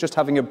coffee, we're just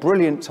having a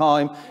brilliant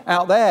time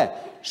out there,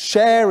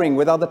 sharing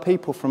with other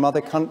people from other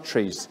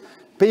countries,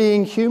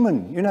 being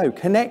human,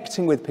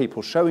 connecting with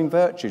people, showing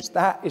virtues.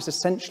 That is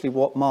essentially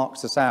what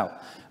marks us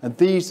out. And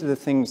these are the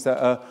things that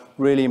are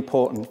really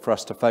important for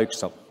us to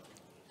focus on.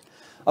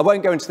 I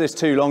won't go into this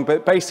too long,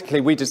 but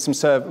basically we did some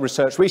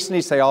research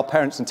recently, say our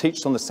parents and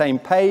teachers on the same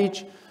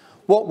page.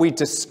 What we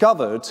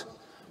discovered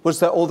was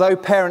that although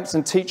parents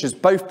and teachers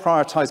both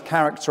prioritise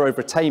character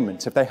over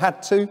attainment, if they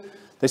had to,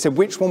 they said,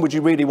 which one would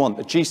you really want,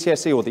 the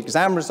GCSE or the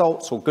exam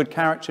results or good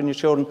character in your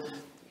children?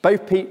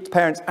 Both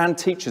parents and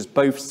teachers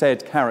both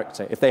said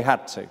character, if they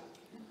had to,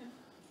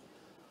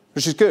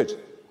 which is good.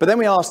 But then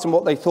we asked them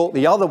what they thought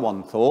the other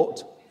one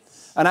thought,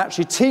 and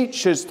actually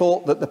teachers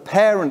thought that the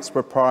parents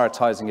were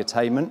prioritising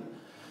attainment,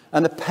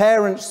 and the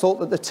parents thought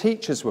that the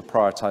teachers were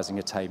prioritising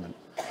attainment.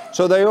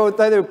 So they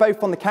were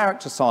both on the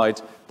character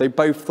side, they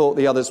both thought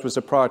the others was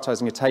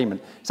prioritising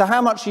attainment. So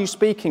how much are you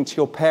speaking to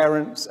your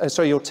parents,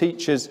 your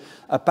teachers,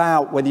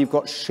 about whether you've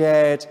got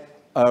shared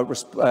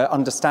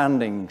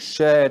understanding,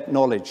 shared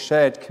knowledge,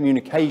 shared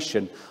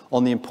communication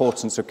on the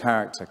importance of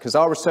character? Because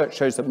our research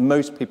shows that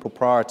most people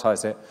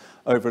prioritise it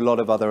over a lot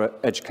of other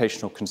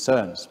educational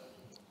concerns.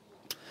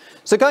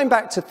 So going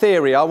back to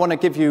theory, I want to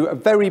give you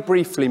very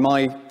briefly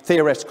my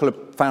theoretical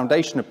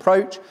foundation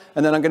approach,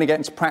 and then I'm going to get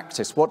into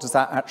practice. What does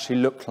that actually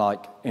look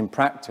like in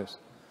practice?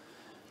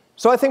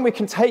 So I think we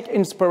can take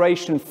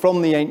inspiration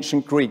from the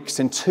ancient Greeks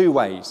in two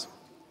ways.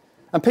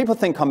 And people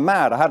think I'm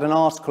mad. I had an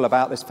article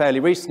about this fairly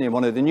recently in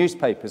one of the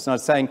newspapers, and I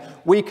was saying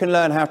we can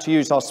learn how to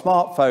use our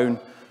smartphone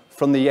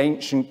from the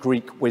ancient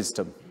Greek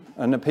wisdom.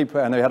 And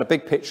they had a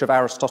big picture of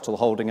Aristotle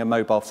holding a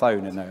mobile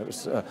phone in there.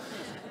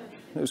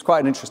 It was quite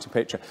an interesting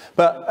picture.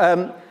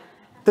 But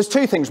there's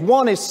two things.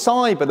 One is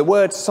cyber. The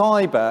word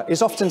cyber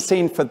is often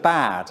seen for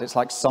bad. It's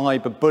like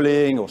cyber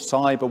bullying or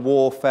cyber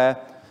warfare.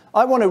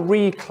 I want to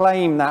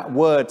reclaim that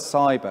word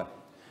cyber.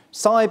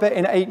 Cyber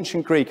in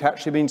ancient Greek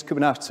actually means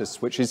kubernetes,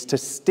 which is to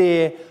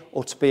steer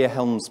or to be a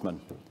helmsman.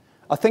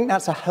 I think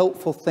that's a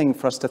helpful thing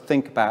for us to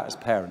think about as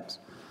parents.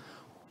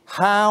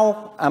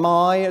 How am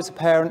I, as a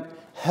parent,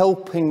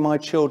 helping my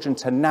children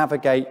to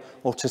navigate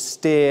or to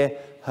steer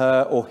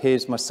her or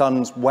his, my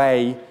son's,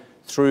 way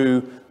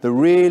through the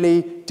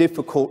really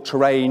difficult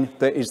terrain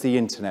that is the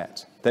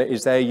internet, that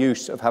is their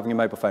use of having a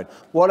mobile phone?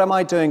 What am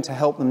I doing to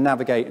help them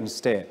navigate and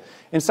steer?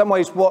 In some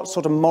ways, what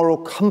sort of moral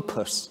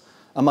compass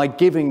am I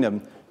giving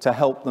them to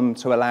help them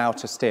to allow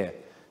to steer?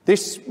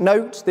 This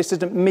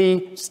isn't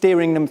me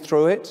steering them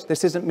through it.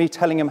 This isn't me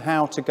telling them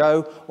how to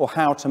go or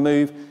how to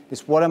move.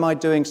 It's what am I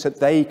doing so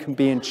they can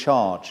be in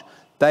charge?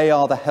 They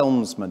are the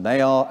helmsman.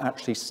 They are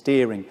actually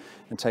steering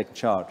and taking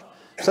charge.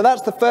 So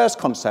that's the first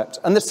concept.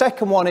 And the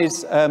second one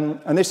is,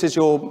 and this is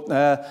your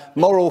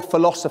moral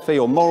philosophy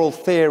or moral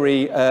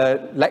theory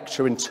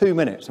lecture in 2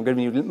 minutes. I'm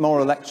giving you a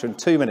moral lecture in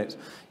 2 minutes.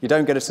 You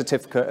don't get a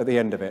certificate at the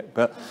end of it.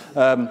 But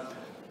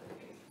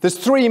there's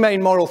three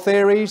main moral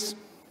theories: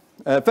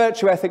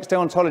 virtue, ethics,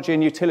 deontology,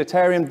 and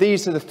utilitarian.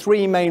 These are the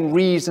three main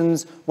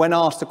reasons when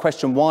asked the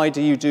question, why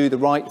do you do the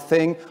right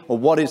thing, or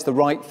what is the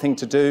right thing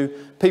to do?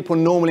 People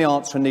normally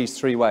answer in these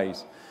three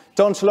ways.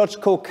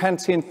 Deontological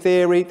Kantian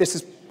theory, this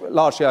is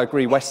largely, I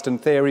agree, Western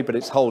theory, but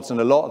it holds in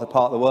a lot of the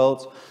part of the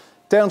world.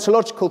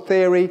 Deontological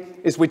theory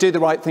is we do the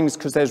right things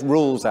because there's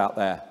rules out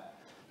there.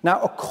 Now,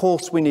 of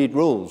course, we need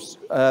rules.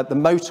 The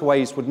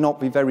motorways would not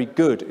be very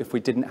good if we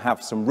didn't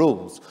have some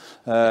rules,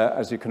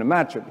 as you can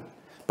imagine.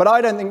 But I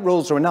don't think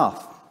rules are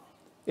enough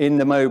in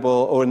the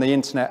mobile or in the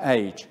internet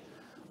age.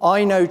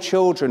 I know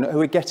children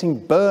who are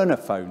getting burner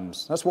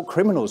phones. That's what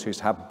criminals used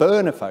to have,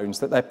 burner phones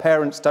that their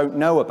parents don't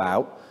know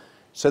about,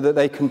 so that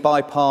they can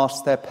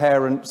bypass their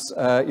parents'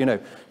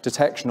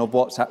 detection of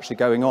what's actually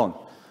going on.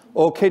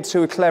 Or kids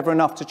who are clever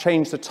enough to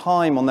change the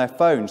time on their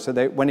phone, so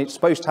that when it's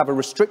supposed to have a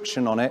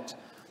restriction on it,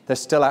 they're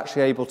still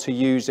actually able to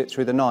use it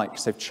through the night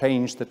because they've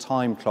changed the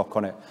time clock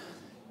on it.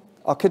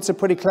 Our kids are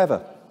pretty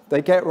clever.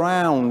 They get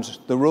round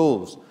the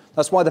rules.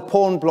 That's why the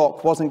porn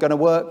block wasn't going to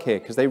work here,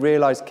 because they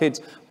realised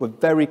kids were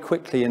very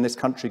quickly in this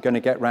country going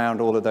to get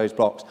round all of those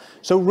blocks.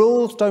 So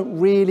rules don't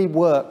really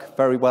work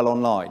very well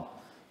online.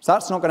 So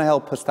that's not going to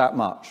help us that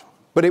much,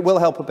 but it will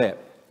help a bit.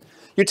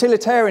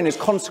 Utilitarian is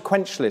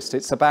consequentialist.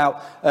 It's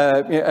about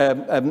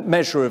a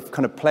measure of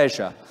kind of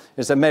pleasure.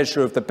 It's a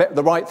measure of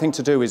the right thing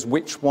to do is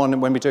which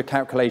one, when we do a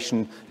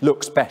calculation,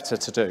 looks better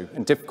to do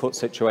in difficult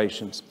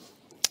situations.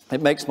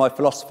 It makes my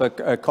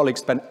philosopher colleagues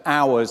spend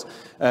hours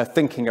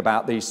thinking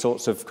about these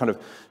sorts of kind of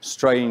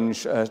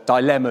strange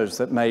dilemmas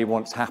that may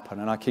once happen.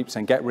 And I keep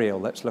saying, get real.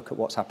 Let's look at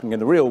what's happening in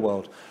the real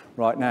world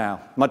right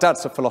now. My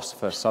dad's a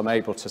philosopher, so I'm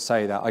able to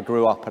say that. I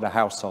grew up in a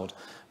household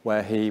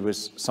where he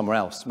was somewhere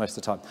else most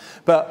of the time.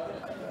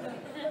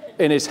 But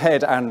in his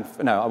head, and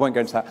no, I won't go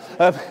into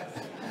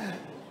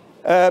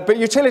that. But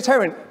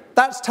utilitarian,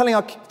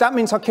 that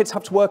means our kids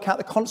have to work out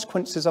the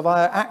consequences of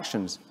our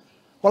actions.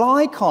 Well,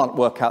 I can't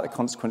work out the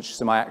consequences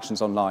of my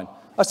actions online.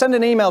 I send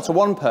an email to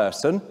one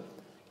person.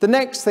 The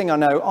next thing I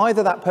know,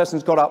 either that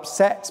person's got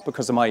upset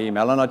because of my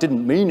email, and I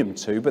didn't mean him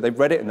to, but they've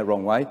read it in the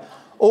wrong way,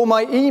 or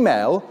my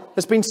email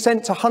has been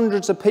sent to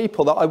hundreds of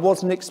people that I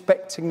wasn't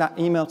expecting that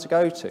email to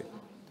go to.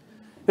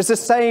 It's the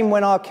same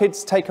when our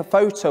kids take a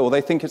photo, or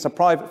they think it's a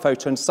private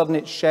photo, and suddenly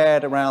it's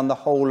shared around the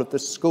whole of the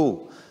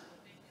school.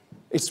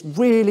 It's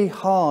really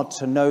hard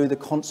to know the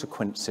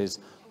consequences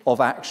of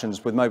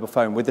actions with mobile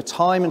phone. With the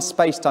time and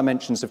space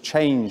dimensions have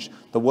changed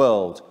the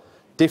world,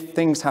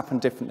 things happen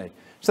differently.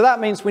 So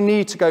that means we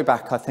need to go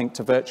back, I think,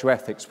 to virtue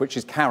ethics, which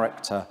is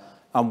character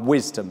and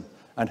wisdom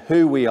and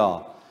who we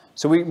are.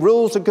 So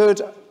rules are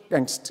good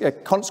and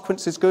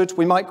consequences good.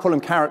 We might call them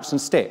carrots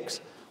and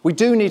sticks. We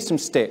do need some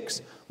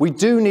sticks. We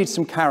do need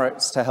some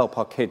carrots to help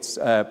our kids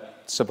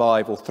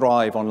survive or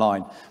thrive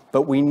online.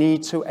 But we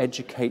need to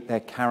educate their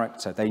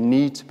character. They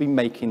need to be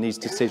making these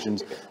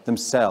decisions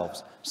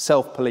themselves,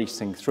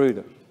 self-policing through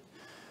them.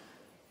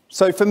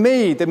 So for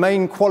me, the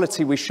main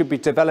quality we should be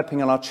developing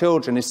in our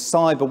children is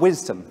cyber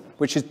wisdom,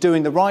 which is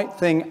doing the right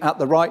thing at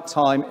the right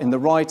time in the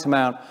right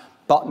amount,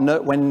 but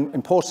when,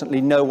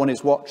 importantly, no one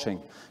is watching.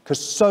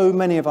 Because so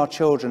many of our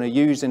children are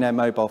using their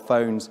mobile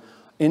phones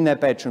in their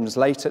bedrooms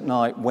late at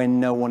night when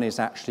no one is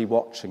actually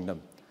watching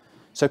them.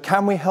 So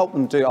can we help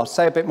them I'll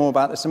say a bit more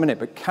about this in a minute,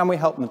 but can we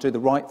help them do the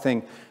right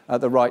thing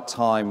at the right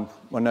time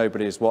when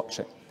nobody is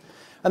watching?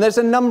 And there's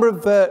a number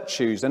of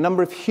virtues, a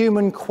number of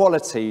human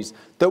qualities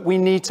that we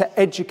need to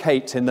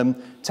educate in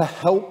them to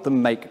help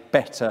them make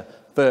better,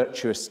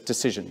 virtuous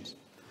decisions.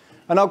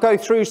 And I'll go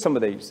through some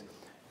of these.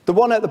 The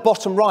one at the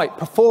bottom right,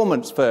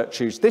 performance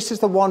virtues, this is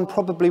the one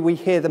probably we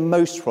hear the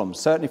most from,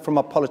 certainly from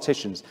our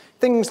politicians.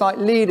 Things like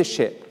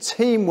leadership,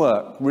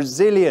 teamwork,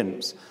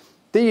 resilience,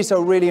 these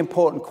are really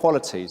important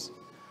qualities.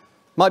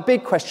 My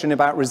big question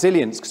about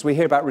resilience, because we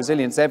hear about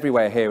resilience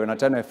everywhere here, and I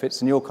don't know if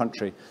it's in your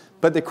country,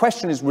 but the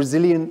question is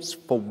resilience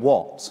for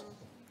what?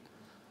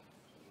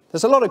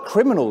 There's a lot of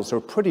criminals who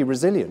are pretty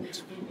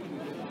resilient.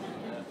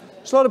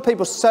 There's a lot of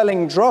people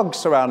selling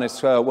drugs around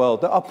this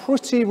world that are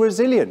pretty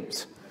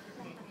resilient.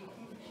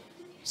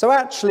 So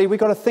actually, we've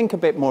got to think a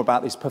bit more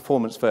about these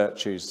performance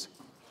virtues.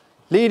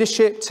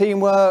 Leadership,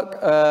 teamwork,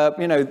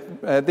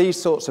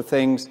 these sorts of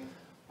things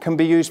can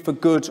be used for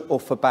good or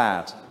for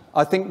bad.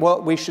 I think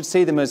what we should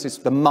see them as is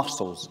the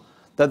muscles.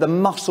 They're the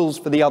muscles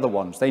for the other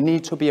ones. They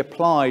need to be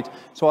applied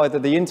to either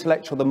the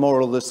intellectual, the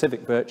moral, or the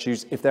civic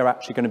virtues if they're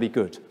actually going to be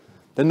good.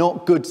 They're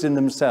not goods in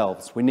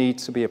themselves. We need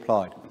to be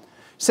applied.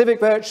 Civic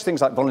virtues,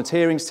 things like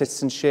volunteering,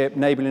 citizenship,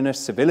 neighbourliness,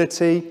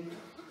 civility,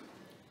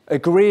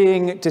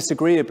 agreeing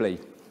disagreeably.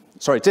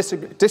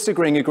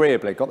 Disagreeing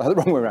agreeably. Got that the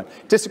wrong way around.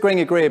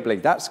 Disagreeing agreeably.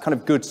 That's kind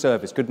of good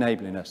service, good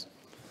neighbourliness.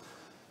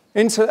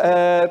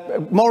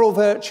 Moral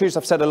virtues,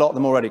 I've said a lot of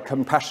them already.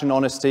 Compassion,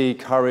 honesty,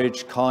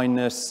 courage,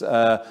 kindness,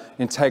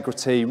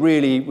 integrity.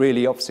 Really,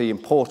 really obviously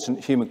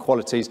important human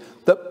qualities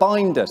that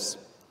bind us.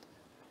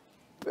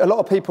 A lot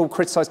of people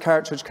criticise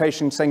character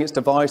education, saying it's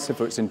divisive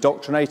or it's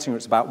indoctrinating or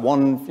it's about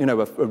one, a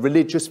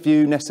religious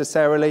view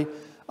necessarily.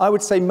 I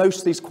would say most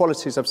of these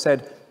qualities I've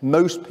said,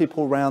 most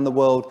people around the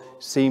world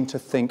seem to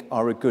think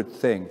are a good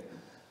thing.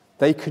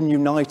 They can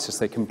unite us,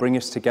 they can bring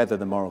us together,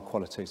 the moral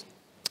qualities.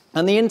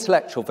 And the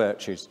intellectual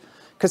virtues,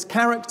 because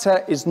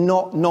character is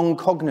not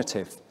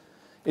non-cognitive.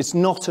 It's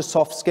not a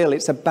soft skill.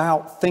 It's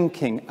about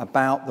thinking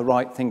about the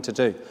right thing to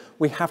do.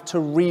 We have to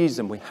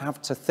reason. We have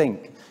to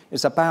think.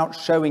 It's about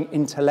showing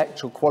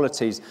intellectual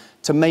qualities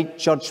to make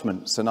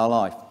judgments in our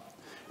life.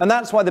 And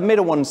that's why the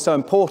middle one's so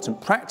important.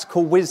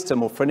 Practical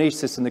wisdom, or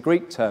phronesis in the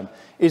Greek term,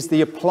 is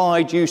the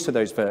applied use of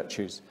those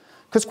virtues.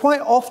 Because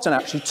quite often,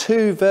 actually,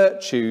 two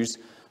virtues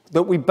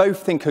that we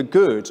both think are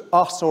good,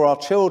 us or our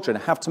children,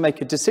 have to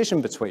make a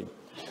decision between.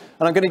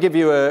 And I'm going to give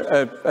you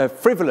a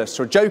frivolous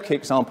or a joke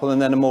example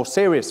and then a more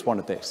serious one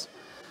of this.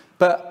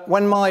 But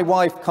when my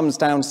wife comes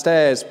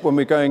downstairs when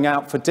we're going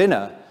out for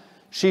dinner,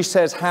 she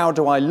says, "How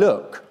do I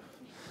look?"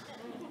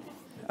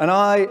 And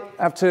I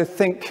have to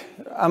think,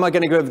 am I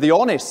going to give her the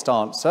honest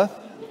answer?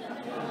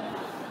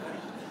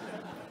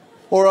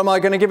 Or am I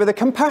going to give her the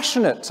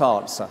compassionate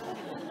answer?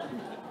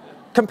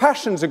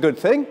 Compassion's a good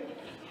thing.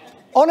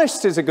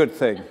 Honest is a good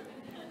thing.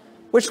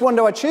 Which one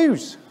do I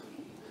choose?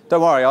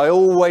 Don't worry, I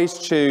always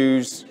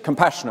choose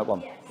compassionate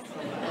one.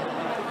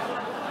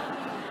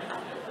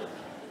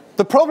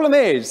 The problem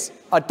is,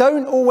 I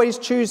don't always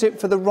choose it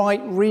for the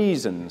right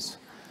reasons.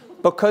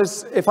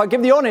 Because if I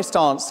give the honest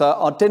answer,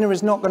 our dinner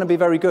is not going to be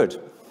very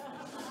good.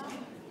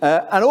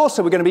 And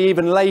also, we're going to be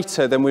even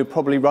later than we're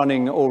probably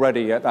running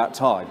already at that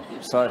time.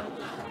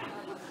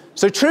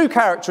 So true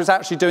character is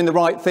actually doing the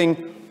right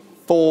thing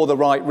for the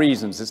right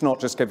reasons. It's not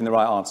just giving the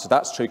right answer.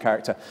 That's true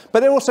character.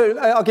 But also,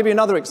 I'll give you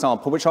another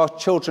example, which our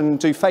children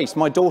do face.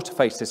 My daughter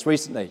faced this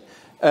recently.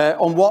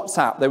 On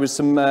WhatsApp, there was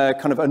some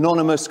kind of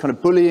anonymous kind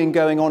of bullying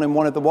going on in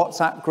one of the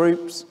WhatsApp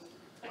groups.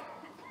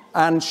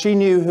 And she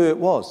knew who it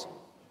was.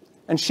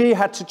 And she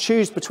had to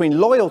choose between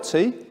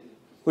loyalty,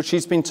 which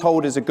she's been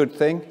told is a good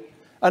thing,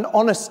 and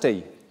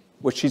honesty,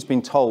 which she's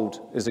been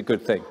told is a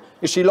good thing.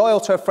 Is she loyal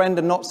to her friend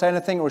and not say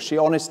anything, or is she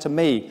honest to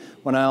me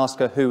when I ask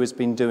her who has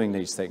been doing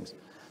these things?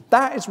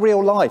 That is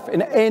real life.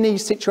 In any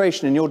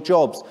situation in your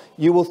jobs,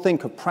 you will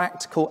think of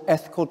practical,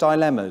 ethical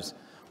dilemmas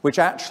which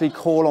actually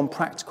call on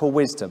practical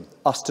wisdom,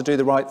 us to do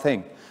the right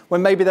thing.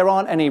 When maybe there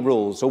aren't any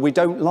rules, or we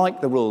don't like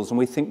the rules and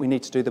we think we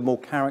need to do the more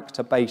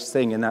character-based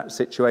thing in that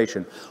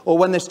situation. Or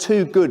when there's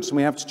two goods and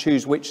we have to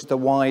choose which is the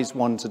wise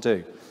one to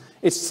do.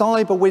 It's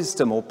cyber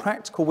wisdom or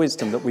practical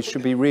wisdom that we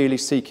should be really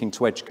seeking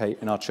to educate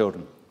in our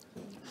children.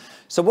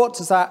 So what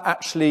does that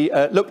actually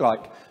look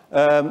like?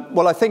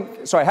 Well, I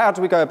think, how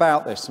do we go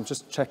about this? I'm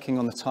just checking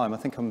on the time. I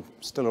think I'm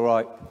still all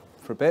right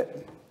for a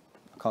bit.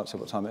 I can't see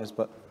what time it is,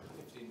 but...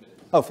 15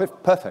 minutes. Oh,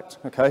 perfect,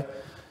 okay.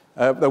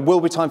 There will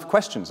be time for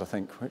questions, I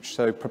think,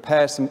 so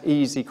prepare some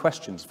easy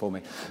questions for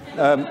me.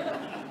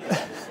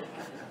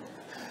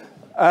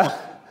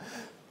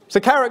 So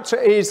character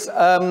is,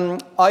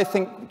 I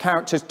think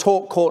character is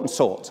taught, caught and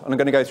sought, and I'm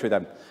going to go through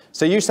them.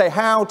 So you say,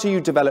 how do you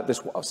develop this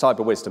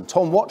cyber wisdom?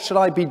 Tom, what should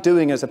I be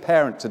doing as a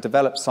parent to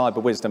develop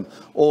cyber wisdom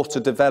or to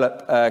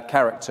develop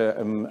character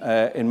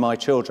in my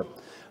children?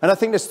 And I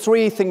think there's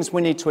three things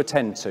we need to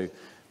attend to.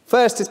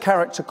 First is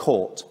character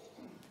caught.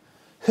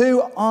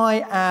 Who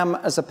I am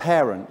as a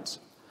parent,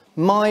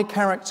 my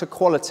character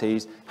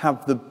qualities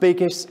have the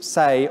biggest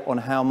say on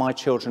how my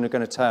children are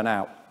going to turn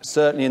out,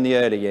 certainly in the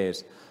early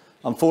years.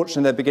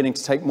 Unfortunately, they're beginning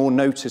to take more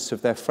notice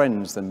of their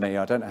friends than me.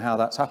 I don't know how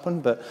that's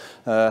happened, but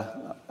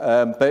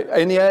But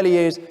in the early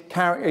years,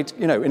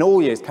 in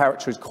all years,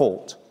 character is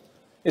caught.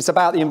 It's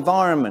about the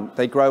environment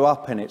they grow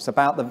up in. It's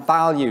about the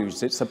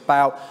values. It's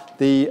about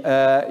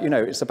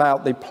it's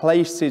about the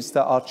places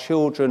that our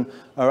children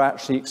are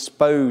actually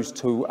exposed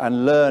to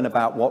and learn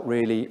about what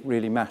really,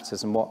 really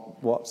matters and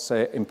what's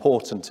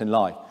important in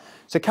life.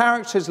 So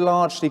character is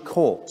largely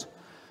caught.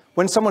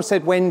 When someone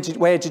said,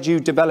 where did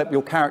you develop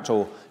your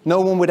character?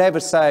 No one would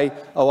ever say,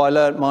 oh, I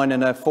learnt mine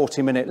in a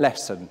 40-minute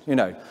lesson.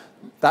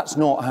 That's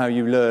not how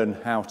you learn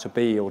how to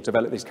be or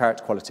develop these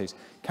character qualities.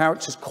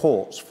 Character's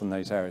caught from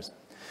those areas.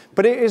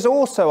 But it is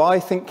also, I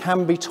think,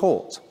 can be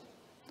taught.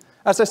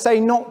 As I say,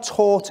 not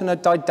taught in a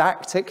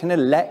didactic, in a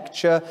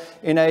lecture,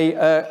 in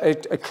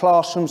a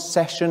classroom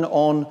session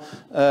on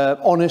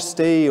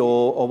honesty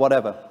or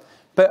whatever.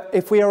 But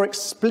if we are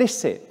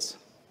explicit,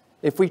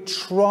 if we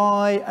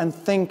try and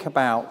think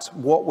about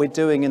what we're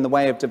doing in the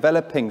way of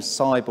developing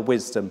cyber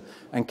wisdom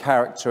and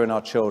character in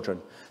our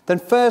children, then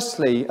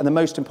firstly, and the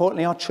most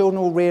importantly, our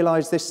children will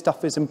realise this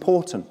stuff is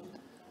important.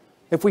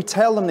 If we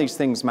tell them these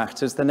things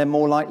matters, then they're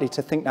more likely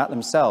to think that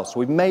themselves. So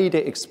we've made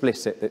it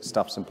explicit that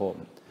stuff's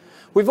important.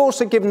 We've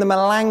also given them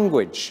a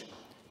language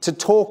to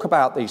talk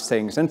about these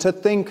things and to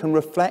think and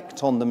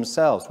reflect on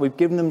themselves. We've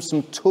given them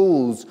some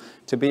tools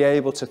to be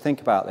able to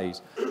think about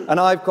these. And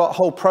I've got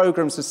whole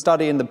programs to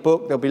study in the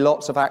book. There'll be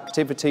lots of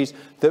activities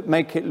that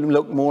make it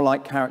look more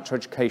like character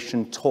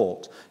education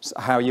taught, so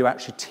how you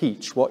actually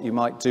teach, what you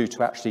might do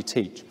to actually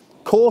teach.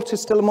 Caught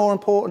is still more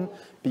important,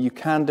 but you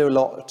can do a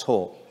lot of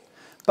taught.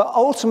 But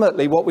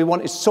ultimately, what we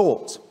want is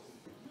sought.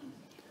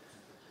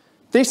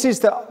 This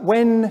is that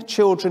when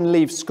children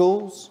leave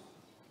schools,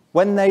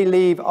 when they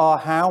leave our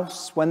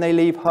house, when they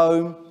leave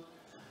home,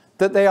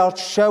 that they are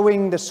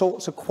showing the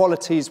sorts of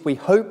qualities we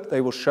hope they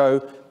will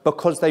show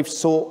because they've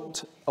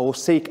sought or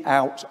seek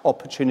out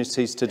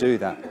opportunities to do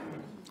that.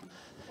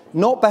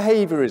 Not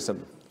behaviourism.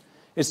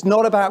 It's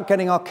not about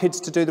getting our kids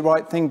to do the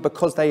right thing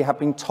because they have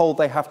been told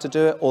they have to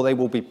do it, or they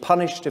will be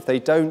punished if they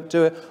don't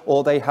do it,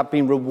 or they have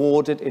been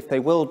rewarded if they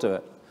will do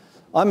it.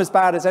 I'm as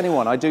bad as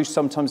anyone. I do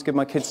sometimes give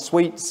my kids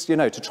sweets,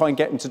 to try and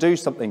get them to do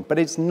something, but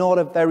it's not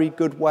a very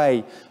good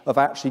way of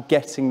actually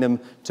getting them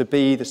to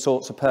be the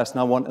sorts of person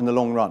I want in the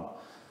long run.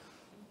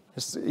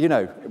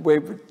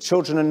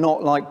 Children are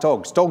not like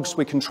dogs. Dogs,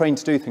 we can train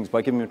to do things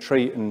by giving them a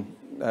treat and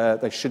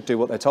they should do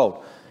what they're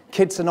told.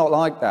 Kids are not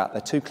like that.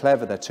 They're too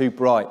clever. They're too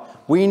bright.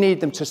 We need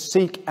them to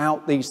seek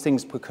out these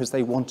things because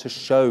they want to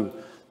show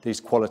these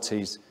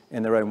qualities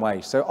in their own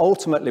way. So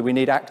ultimately, we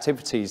need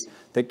activities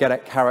that get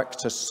at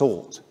character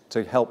sought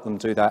to help them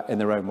do that in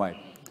their own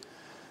way.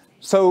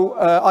 So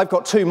I've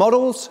got two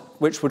models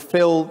which would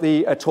fill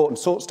the taught and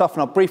sought stuff,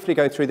 and I'll briefly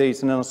go through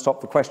these and then I'll stop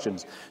for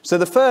questions. So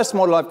the first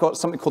model, I've got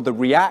something called the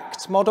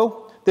REACT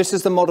model. This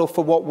is the model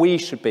for what we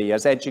should be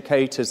as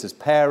educators, as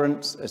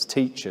parents, as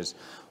teachers.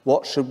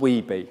 What should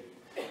we be?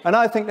 And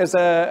I think there's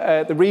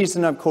the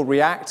reason I'm called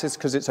REACT is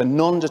because it's a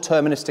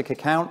non-deterministic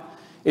account.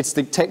 It's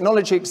the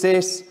technology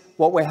exists.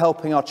 What we're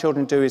helping our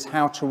children do is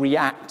how to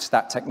react to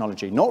that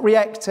technology. Not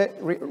reject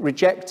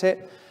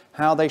it,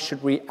 how they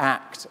should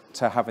react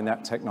to having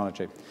that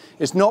technology.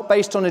 It's not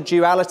based on a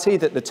duality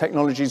that the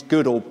technology is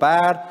good or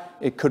bad.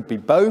 It could be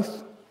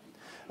both.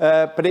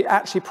 But it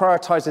actually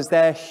prioritizes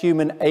their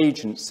human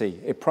agency.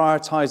 It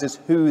prioritizes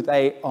who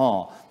they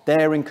are.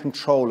 They're in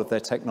control of their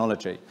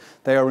technology.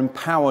 They are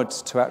empowered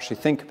to actually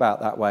think about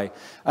that way.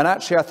 And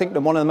actually, I think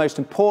that one of the most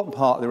important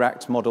part of the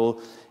REACT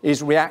model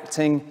is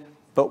reacting,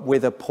 but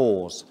with a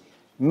pause.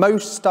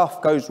 Most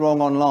stuff goes wrong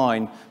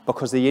online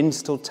because of the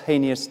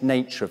instantaneous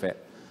nature of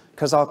it.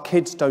 Because our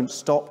kids don't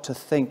stop to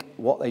think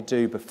what they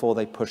do before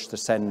they push the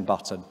send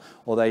button,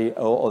 or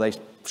they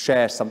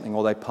share something,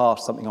 or they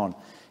pass something on.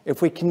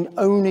 If we can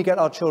only get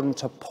our children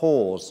to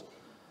pause,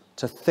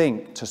 to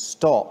think, to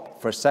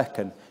stop for a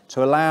second,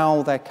 to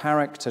allow their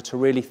character to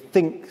really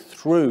think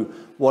through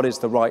what is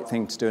the right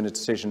thing to do in a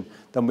decision,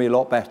 then we'll be a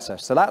lot better.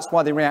 So that's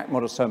why the REACT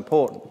model is so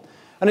important.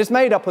 And it's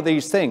made up of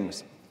these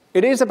things.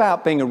 It is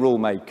about being a rule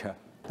maker.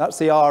 That's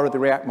the R of the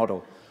REACT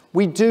model.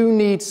 We do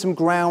need some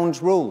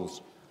ground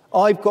rules.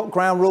 I've got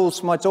ground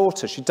rules for my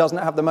daughter. She doesn't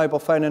have the mobile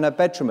phone in her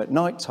bedroom at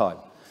night time.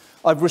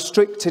 I've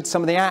restricted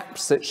some of the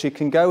apps that she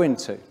can go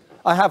into.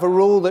 I have a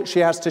rule that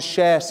she has to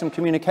share some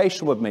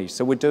communication with me.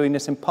 So we're doing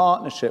this in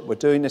partnership. We're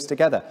doing this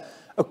together.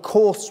 Of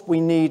course, we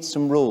need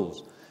some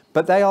rules,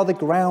 but they are the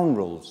ground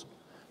rules.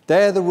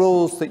 They're the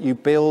rules that you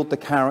build the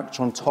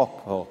character on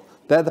top of.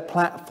 They're the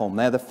platform.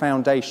 They're the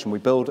foundation. We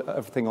build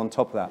everything on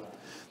top of that.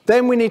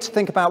 Then we need to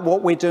think about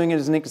what we're doing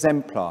as an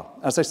exemplar.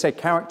 As I say,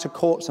 character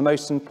court's the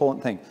most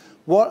important thing.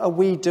 What are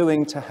we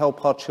doing to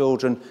help our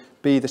children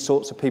be the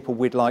sorts of people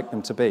we'd like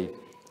them to be?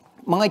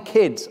 My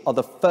kids are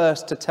the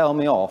first to tell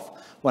me off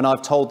when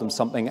I've told them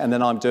something and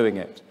then I'm doing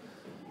it.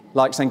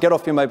 Like saying, get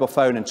off your mobile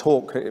phone and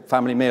talk at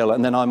family meal,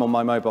 and then I'm on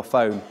my mobile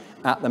phone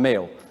at the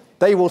meal.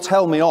 They will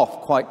tell me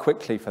off quite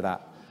quickly for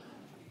that.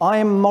 I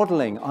am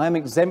modelling, I am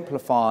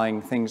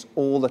exemplifying things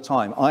all the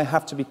time. I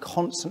have to be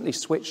constantly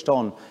switched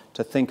on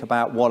to think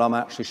about what I'm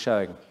actually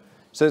showing.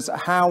 So it's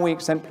how we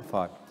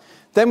exemplify.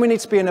 Then we need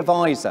to be an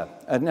advisor.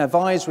 An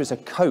advisor is a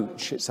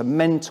coach, it's a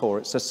mentor,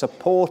 it's a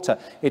supporter.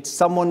 It's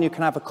someone you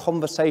can have a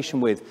conversation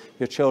with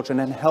your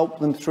children and help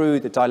them through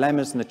the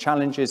dilemmas and the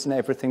challenges and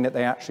everything that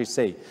they actually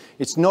see.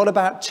 It's not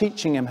about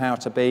teaching them how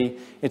to be,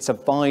 it's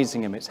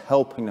advising them, it's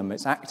helping them,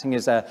 it's acting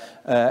as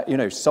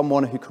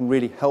someone who can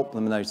really help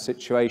them in those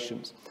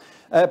situations.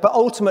 But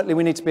ultimately,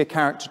 we need to be a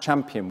character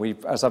champion.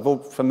 As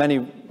for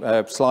many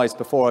slides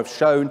before, I've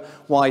shown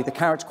why the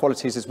character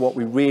qualities is what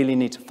we really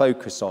need to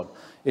focus on.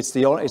 It's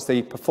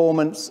the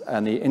performance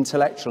and the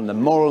intellectual and the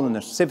moral and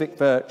the civic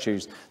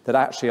virtues that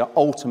actually are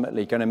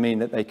ultimately going to mean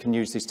that they can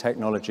use these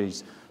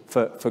technologies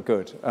for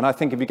good. And I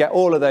think if you get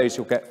all of those,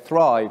 you'll get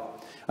Thrive.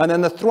 And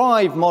then the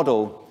Thrive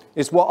model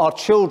is what our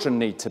children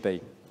need to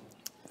be.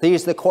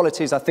 These are the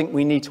qualities I think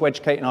we need to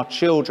educate in our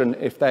children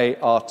if they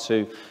are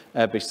to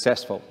be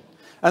successful.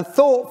 And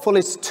thoughtful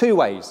is two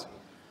ways.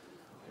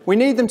 We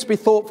need them to be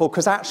thoughtful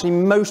because actually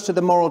most of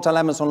the moral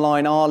dilemmas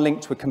online are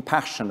linked with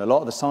compassion. A lot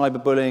of the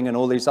cyberbullying and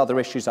all these other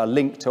issues are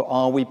linked to,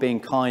 are we being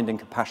kind and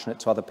compassionate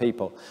to other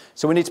people?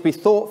 So we need to be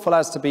thoughtful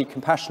as to be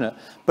compassionate,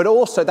 but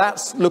also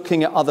that's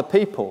looking at other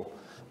people.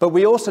 But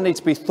we also need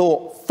to be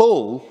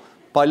thoughtful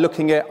by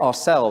looking at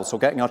ourselves or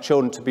getting our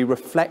children to be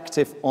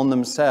reflective on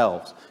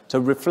themselves, to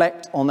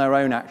reflect on their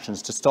own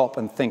actions, to stop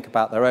and think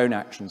about their own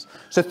actions.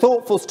 So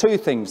thoughtful is two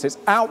things. It's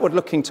outward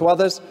looking to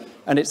others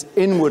and it's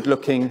inward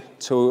looking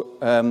to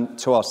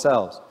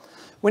ourselves.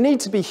 We need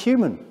to be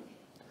human.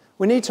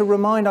 We need to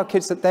remind our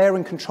kids that they're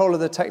in control of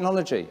the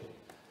technology.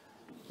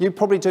 You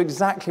probably do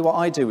exactly what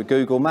I do with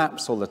Google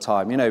Maps all the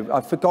time. You know,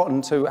 I've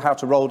forgotten how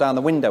to roll down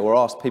the window or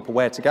ask people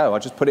where to go. I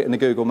just put it in the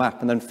Google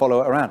map and then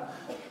follow it around.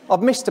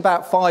 I've missed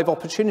about 5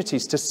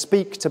 opportunities to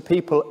speak to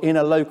people in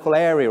a local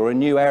area or a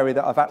new area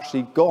that I've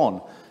actually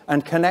gone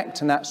and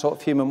connect in that sort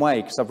of human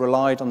way because I've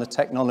relied on the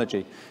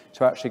technology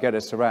to actually get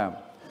us around.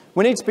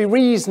 We need to be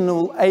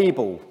reasonable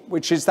able,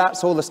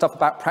 that's all the stuff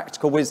about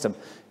practical wisdom.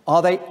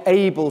 Are they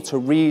able to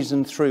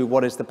reason through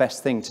what is the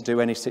best thing to do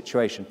in any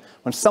situation?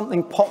 When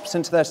something pops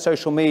into their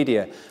social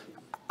media,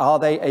 are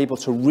they able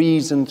to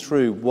reason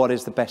through what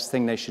is the best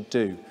thing they should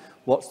do?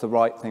 What's the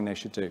right thing they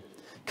should do?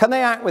 Can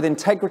they act with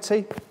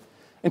integrity?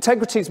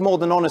 Integrity is more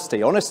than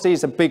honesty. Honesty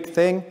is a big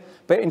thing,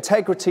 but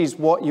integrity is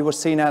what you were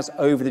seen as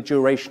over the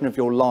duration of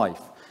your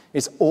life.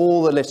 It's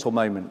all the little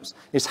moments.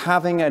 It's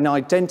having an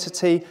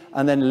identity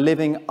and then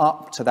living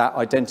up to that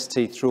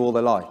identity through all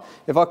their life.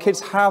 If our kids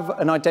have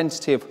an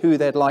identity of who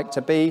they'd like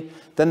to be,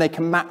 then they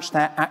can match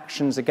their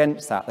actions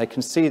against that. They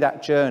can see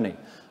that journey.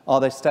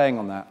 Are they staying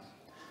on that?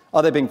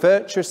 Are they being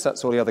virtuous?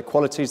 That's all the other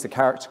qualities, the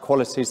character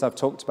qualities I've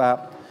talked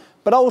about.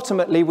 But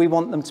ultimately, we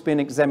want them to be an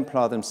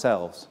exemplar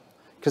themselves,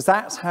 because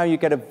that's how you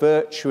get a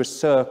virtuous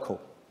circle.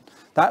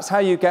 That's how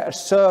you get a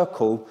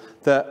circle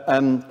that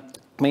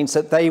means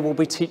that they will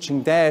be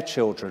teaching their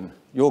children,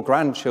 your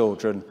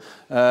grandchildren,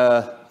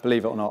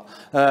 believe it or not,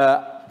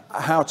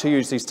 how to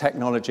use these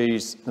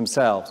technologies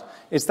themselves.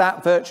 It's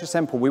that virtuous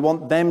example. We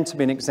want them to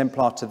be an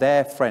exemplar to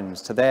their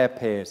friends, to their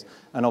peers,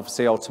 and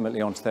obviously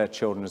ultimately onto their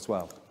children as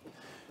well.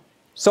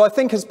 So I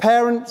think as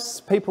parents,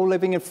 people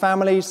living in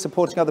families,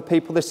 supporting other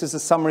people, this is a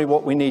summary of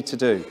what we need to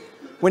do.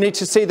 We need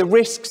to see the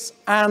risks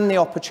and the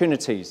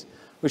opportunities.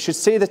 We should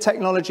see the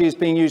technology as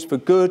being used for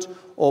good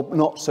or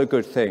not so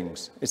good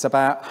things. It's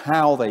about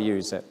how they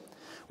use it.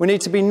 We need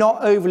to be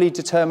not overly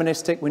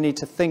deterministic. We need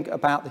to think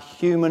about the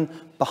human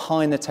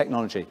behind the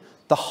technology,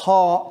 the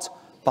heart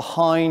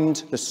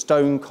behind the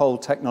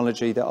stone-cold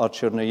technology that our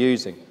children are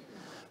using.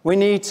 We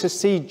need to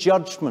see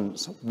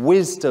judgments,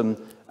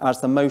 wisdom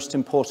as the most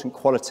important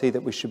quality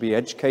that we should be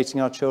educating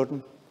our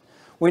children.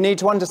 We need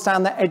to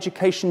understand that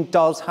education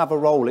does have a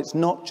role. It's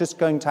not just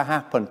going to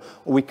happen,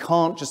 or we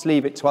can't just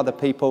leave it to other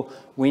people.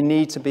 We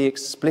need to be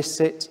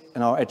explicit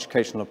in our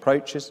educational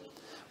approaches.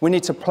 We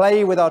need to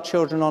play with our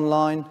children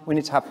online. We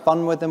need to have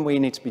fun with them. We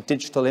need to be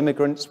digital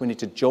immigrants. We need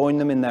to join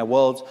them in their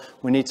worlds.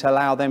 We need to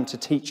allow them to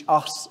teach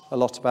us a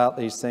lot about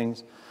these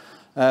things.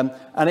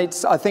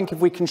 I think if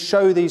we can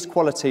show these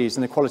qualities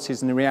and the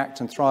qualities in the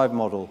React and Thrive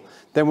model,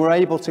 then we're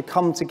able to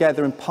come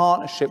together in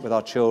partnership with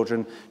our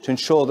children to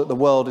ensure that the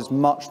world is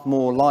much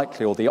more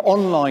likely, or the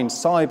online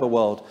cyber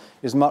world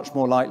is much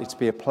more likely to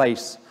be a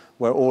place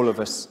where all of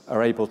us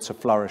are able to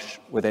flourish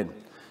within.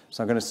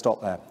 So I'm going to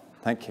stop there.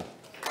 Thank you.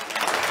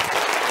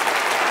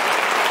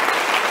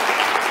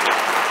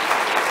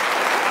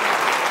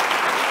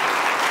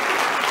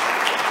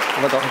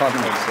 Have I got 5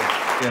 minutes here?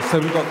 Yeah, so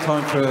we've got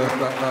time for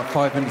about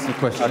 5 minutes of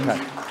questions.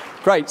 Okay.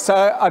 Great. So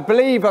I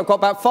believe I've got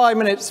about 5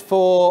 minutes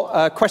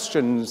for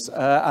questions,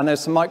 and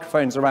there's some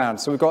microphones around.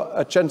 So we've got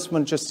a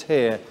gentleman just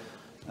here,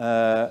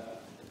 number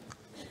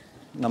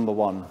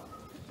 1,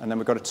 and then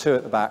we've got a 2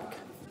 at the back.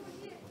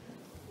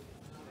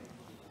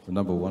 The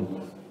number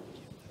 1.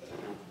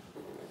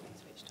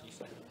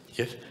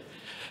 Yes.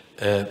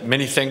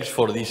 Many thanks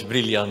for this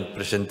brilliant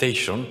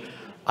presentation.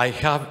 I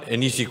have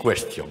an easy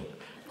question.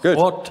 Good.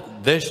 What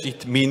does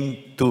it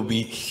mean to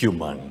be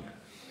human?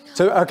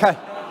 So, okay.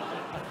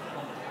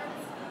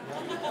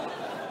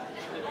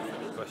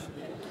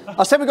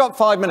 I said we've got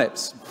 5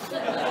 minutes.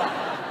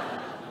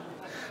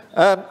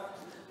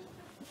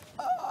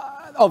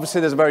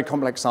 Obviously, there's a very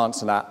complex answer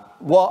to that.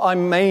 What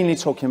I'm mainly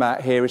talking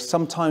about here is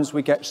sometimes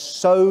we get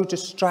so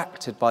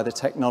distracted by the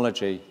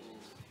technology,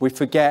 we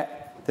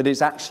forget that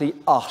it's actually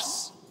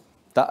us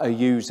that are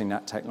using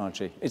that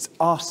technology. It's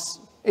us,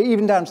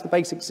 even down to the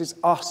basics, it's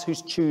us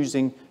who's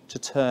choosing to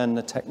turn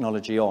the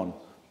technology on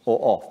or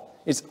off.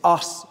 It's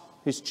us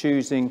who's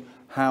choosing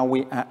how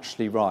we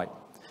actually write.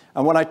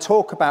 And when I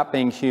talk about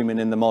being human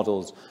in the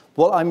models,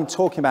 what I'm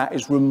talking about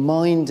is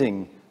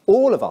reminding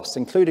all of us,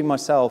 including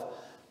myself,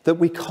 that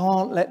we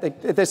can't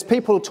there's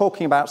people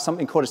talking about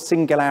something called a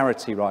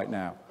singularity right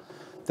now.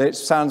 That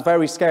sounds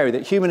very scary,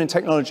 that human and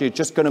technology are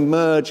just going to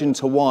merge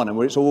into one, and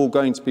where it's all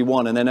going to be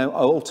one, and then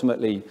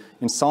ultimately,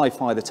 in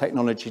sci-fi, the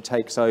technology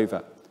takes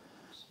over.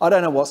 I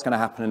don't know what's going to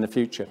happen in the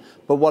future,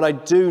 but what I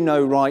do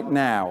know right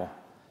now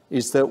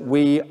is that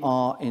we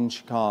are in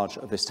charge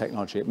of this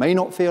technology. It may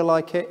not feel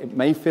like it. It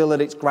may feel that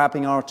it's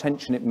grabbing our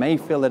attention. It may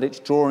feel that it's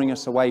drawing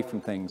us away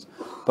from things.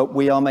 But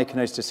we are making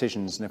those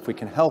decisions. And if we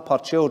can help our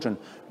children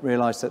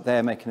realise that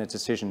they're making the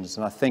decisions,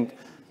 and I think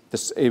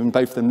this, in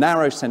both the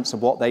narrow sense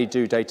of what they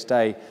do day to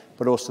day,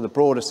 but also the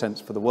broader sense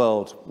for the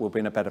world, we'll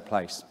be in a better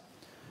place.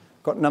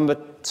 Got number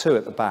 2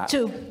 at the back.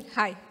 2.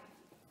 Hi.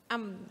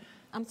 I'm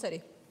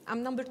sorry.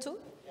 I'm number 2?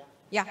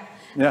 Yeah.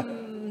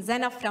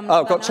 Zena from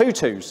I've got 2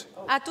 twos.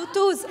 2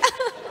 twos.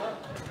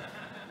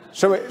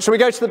 Shall we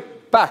go to the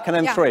back and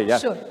then 3? Yeah.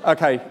 Sure.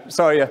 Okay.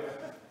 Sorry.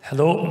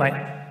 Hello.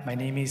 My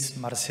name is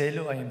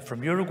Marcelo. I am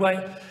from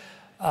Uruguay.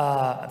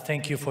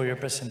 Thank you for your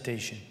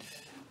presentation.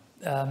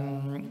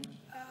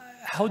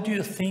 How do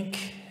you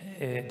think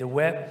the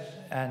web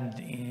and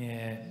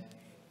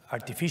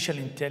artificial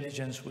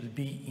intelligence will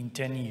be in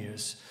 10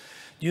 years?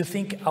 Do you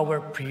think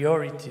our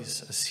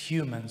priorities as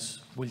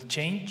humans will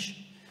change?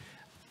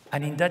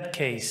 And in that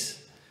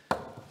case,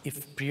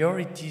 if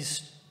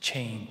priorities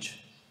change,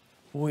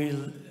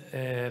 will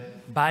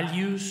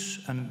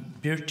values and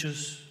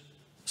virtues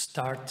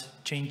start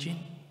changing?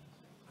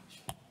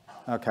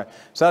 Okay,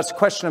 so that's a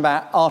question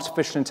about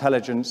artificial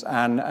intelligence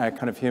and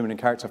kind of human in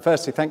character.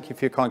 Firstly, thank you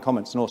for your kind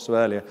comments, and also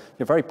earlier.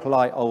 You're a very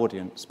polite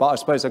audience, but I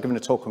suppose I've given a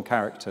talk on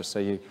character, so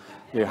you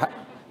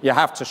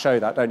have to show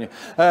that, don't you?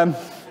 I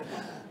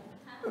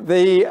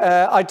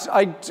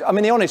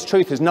mean, the honest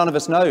truth is none of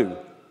us know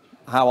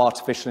how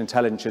artificial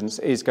intelligence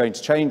is going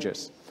to change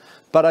us.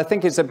 But I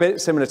think it's a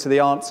bit similar to the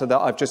answer that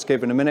I've just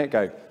given a minute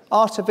ago.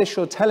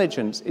 Artificial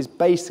intelligence is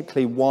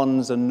basically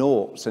ones and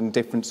noughts and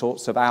different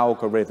sorts of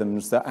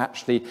algorithms that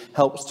actually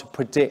helps to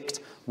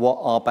predict what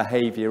our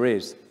behaviour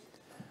is.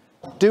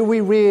 Do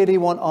we really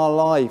want our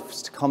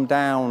lives to come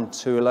down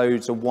to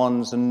loads of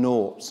ones and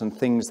noughts and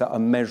things that are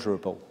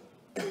measurable?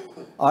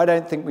 I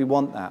don't think we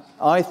want that.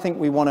 I think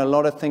we want a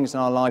lot of things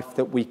in our life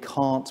that we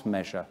can't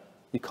measure.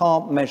 You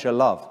can't measure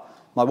love.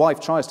 My wife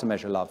tries to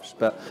measure love,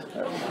 but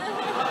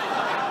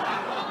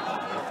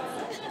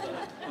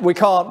we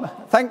can't.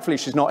 Thankfully,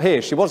 she's not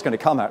here. She was going to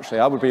come,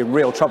 actually. I would be in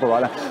real trouble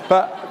right now.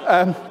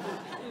 But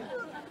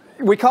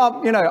we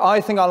can't, you know,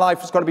 I think our life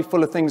has got to be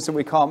full of things that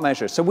we can't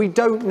measure. So we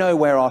don't know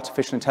where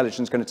artificial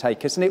intelligence is going to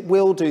take us, and it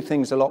will do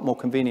things a lot more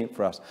convenient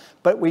for us.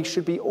 But we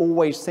should be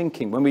always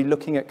thinking, when we're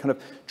looking at kind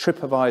of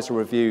TripAdvisor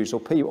reviews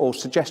or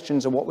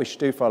suggestions of what we should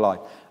do for our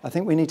life, I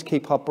think we need to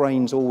keep our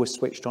brains always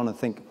switched on and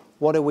think,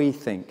 what do we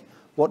think?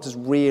 What does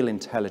real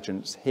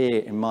intelligence here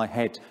in my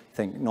head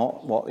think,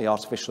 not what the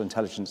artificial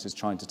intelligence is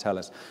trying to tell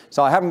us?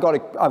 So I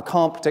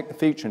can't predict the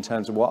future in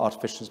terms of what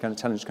artificial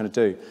intelligence is going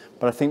to do,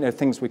 but I think there are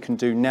things we can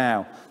do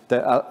now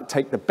that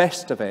take the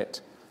best of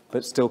it,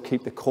 but still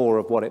keep the core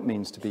of what it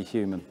means to be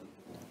human.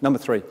 Number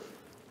 3.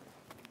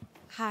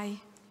 Hi,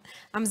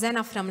 I'm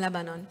Zena from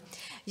Lebanon.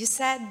 You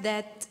said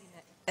that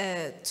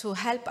to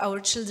help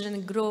our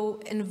children grow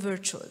in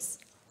virtues,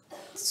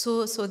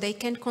 so they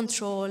can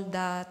control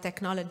the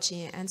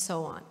technology and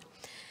so on.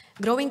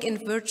 Growing in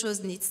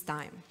virtues needs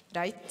time,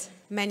 right?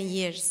 Many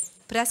years.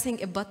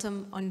 Pressing a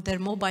button on their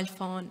mobile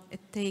phone, it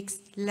takes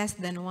less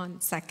than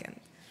 1 second.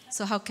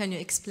 So how can you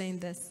explain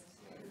this?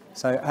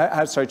 So,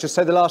 sorry, just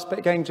say the last bit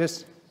again,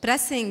 just.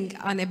 Pressing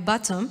on a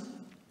button,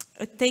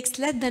 it takes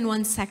less than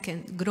 1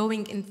 second.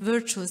 Growing in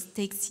virtues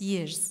takes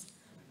years.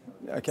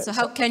 Okay, so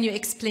how can you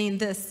explain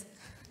this?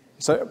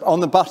 So on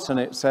the button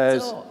it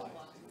says...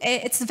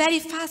 It's very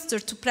faster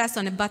to press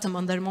on a button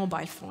on their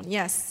mobile phone,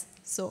 yes.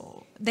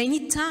 So they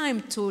need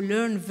time to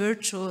learn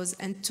virtues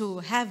and to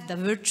have the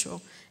virtue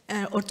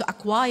or to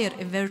acquire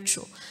a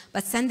virtue.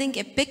 But sending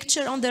a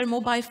picture on their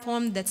mobile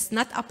phone that's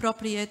not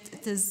appropriate,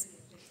 it is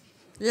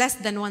less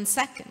than 1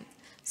 second.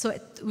 So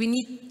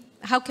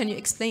how can you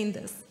explain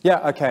this?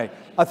 Yeah, okay.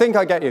 I think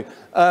I get you.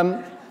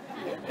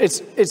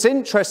 It's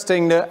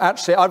interesting that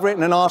actually I've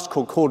written an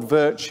article called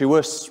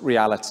Virtuous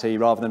Reality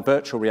rather than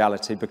Virtual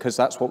Reality, because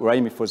that's what we're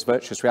aiming for, is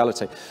virtuous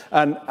reality.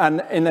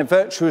 And in a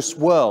virtuous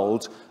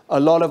world, a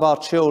lot of our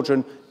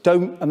children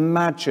don't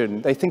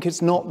imagine, they think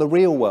it's not the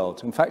real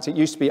world. In fact, it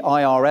used to be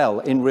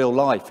IRL, in real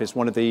life, is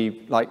one of the,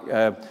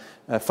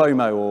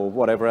 FOMO or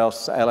whatever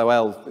else,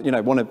 LOL, you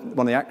know, one of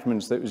the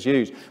acronyms that was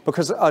used.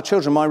 Because our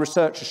children, my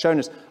research has shown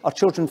us, our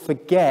children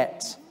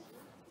forget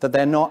that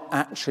they're not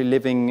actually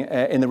living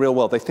in the real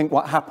world. They think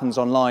what happens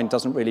online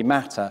doesn't really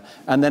matter,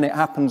 and then it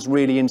happens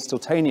really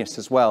instantaneous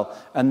as well,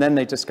 and then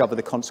they discover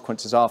the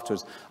consequences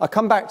afterwards. I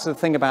come back to the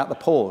thing about the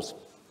pause.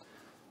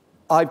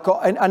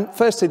 And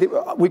firstly,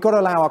 we've got to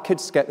allow our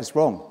kids to get this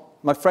wrong.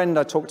 My friend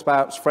I talked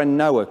about, his friend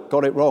Noah,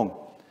 got it wrong.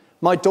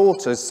 My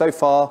daughter's, so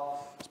far,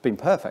 it's been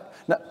perfect.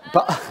 No,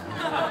 but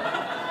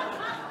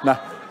no,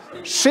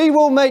 she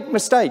will make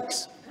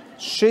mistakes.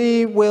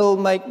 She will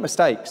make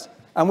mistakes.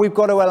 And we've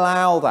got to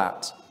allow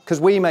that,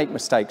 because we make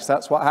mistakes.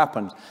 That's what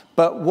happens.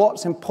 But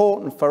what's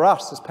important for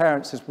us as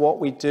parents is what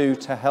we do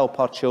to help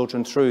our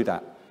children through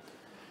that.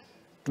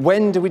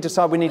 When do we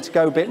decide we need to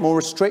go a bit more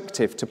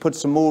restrictive, to put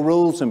some more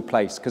rules in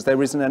place because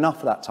there isn't enough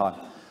at that time?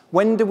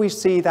 When do we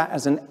see that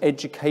as an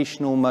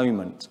educational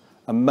moment?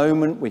 A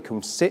moment we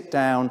can sit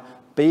down,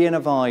 be an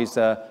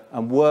advisor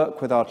and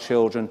work with our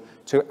children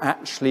to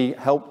actually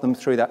help them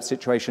through that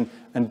situation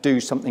and do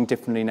something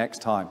differently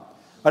next time.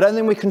 I don't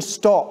think we can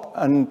stop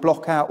and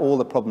block out all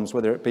the problems,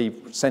 whether it be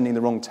sending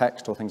the wrong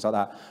text or things like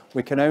that.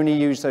 We can only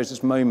use those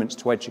as moments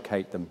to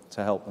educate them,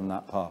 to help them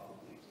that path.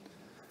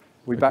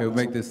 Okay, we'll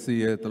make this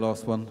the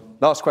last one.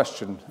 Last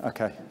question,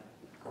 okay.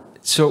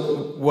 So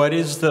what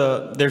is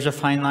there's a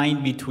fine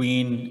line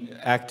between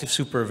active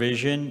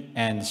supervision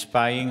and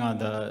spying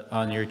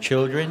on your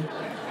children.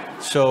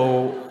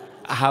 So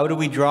how do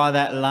we draw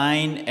that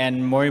line?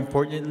 And more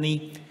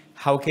importantly,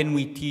 how can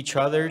we teach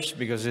others,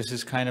 because this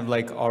is kind of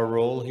like our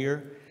role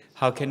here,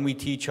 how can we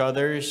teach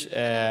others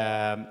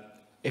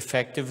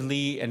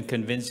effectively and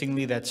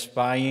convincingly that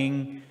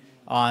spying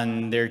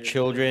on their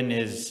children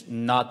is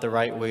not the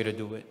right way to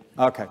do it?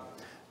 Okay.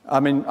 I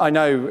mean, I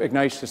know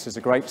Ignatius is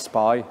a great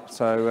spy,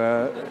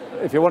 so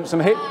if you want some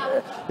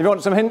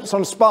hints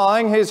on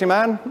spying, here's your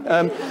man.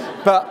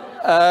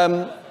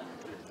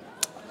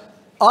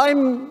 I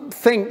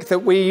think that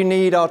we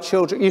need our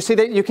children. You see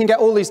that you can get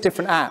all these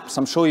different apps.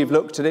 I'm sure you've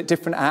looked at it,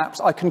 different apps.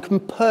 I can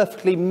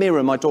perfectly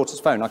mirror my daughter's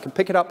phone. I can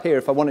pick it up here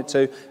if I wanted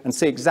to and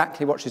see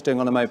exactly what she's doing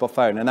on a mobile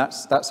phone, and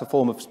that's a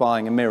form of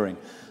spying and mirroring.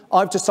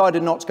 I've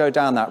decided not to go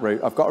down that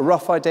route. I've got a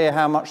rough idea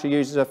how much she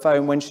uses her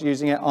phone, when she's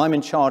using it. I'm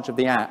in charge of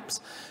the apps.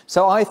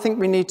 So I think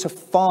we need to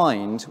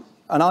find,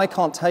 and I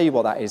can't tell you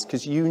what that is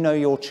because you know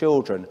your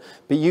children,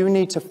 but you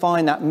need to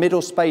find that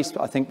middle space,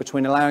 I think,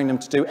 between allowing them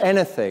to do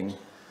anything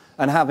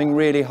and having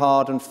really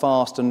hard and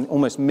fast and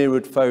almost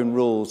mirrored phone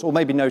rules, or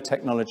maybe no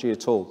technology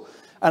at all.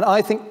 And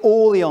I think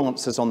all the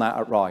answers on that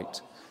are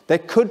right. There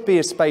could be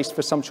a space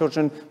for some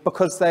children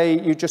because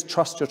you just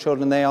trust your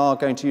children, they are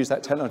going to use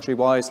that technology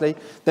wisely.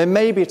 There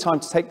may be a time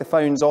to take the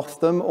phones off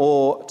them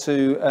or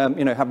to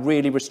have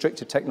really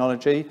restricted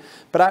technology.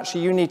 But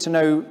actually you need to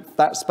know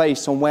that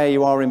space on where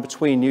you are in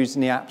between using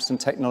the apps and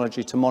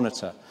technology to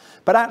monitor.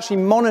 But actually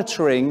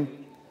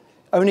monitoring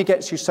only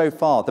gets you so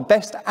far. The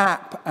best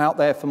app out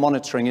there for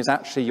monitoring is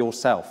actually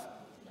yourself.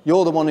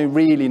 You're the one who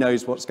really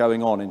knows what's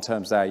going on in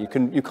terms there. You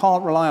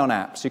can't rely on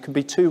apps. You can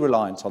be too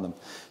reliant on them.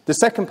 The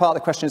second part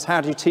of the question is,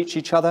 how do you teach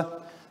each other?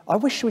 I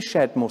wish we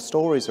shared more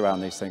stories around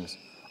these things.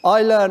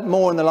 I learned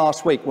more in the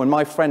last week when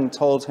my friend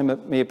told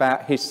me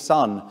about his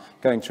son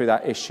going through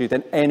that issue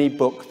than any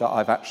book that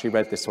I've actually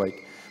read this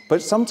week.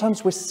 But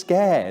sometimes we're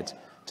scared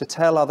to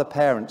tell other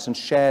parents and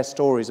share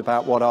stories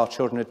about what our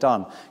children have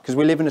done because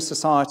we live in a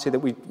society that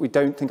we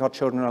don't think our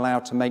children are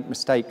allowed to make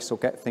mistakes or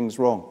get things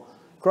wrong.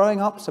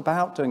 Growing up's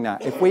about doing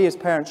that. If we as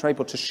parents are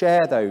able to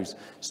share those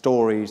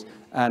stories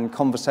and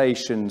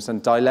conversations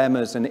and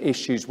dilemmas and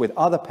issues with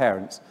other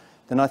parents,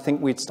 then I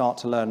think we'd start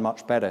to learn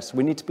much better. So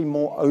we need to be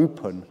more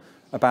open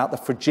about the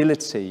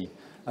fragility,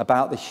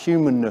 about the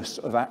humanness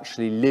of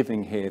actually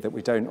living here,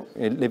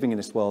 living in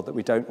this world, that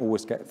we don't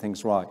always get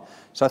things right.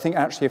 So I think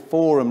actually a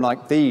forum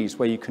like these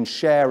where you can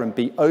share and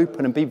be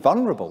open and be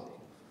vulnerable.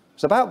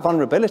 It's about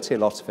vulnerability, a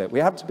lot of it. We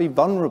have to be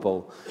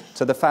vulnerable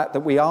to the fact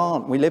that we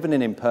live in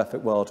an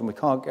imperfect world and we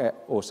can't get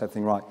always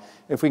everything right.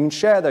 If we can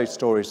share those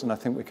stories, then I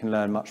think we can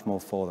learn much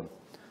more for them.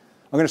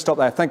 I'm going to stop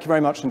there. Thank you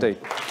very much indeed.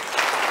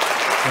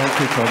 Thank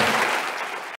you, Tom.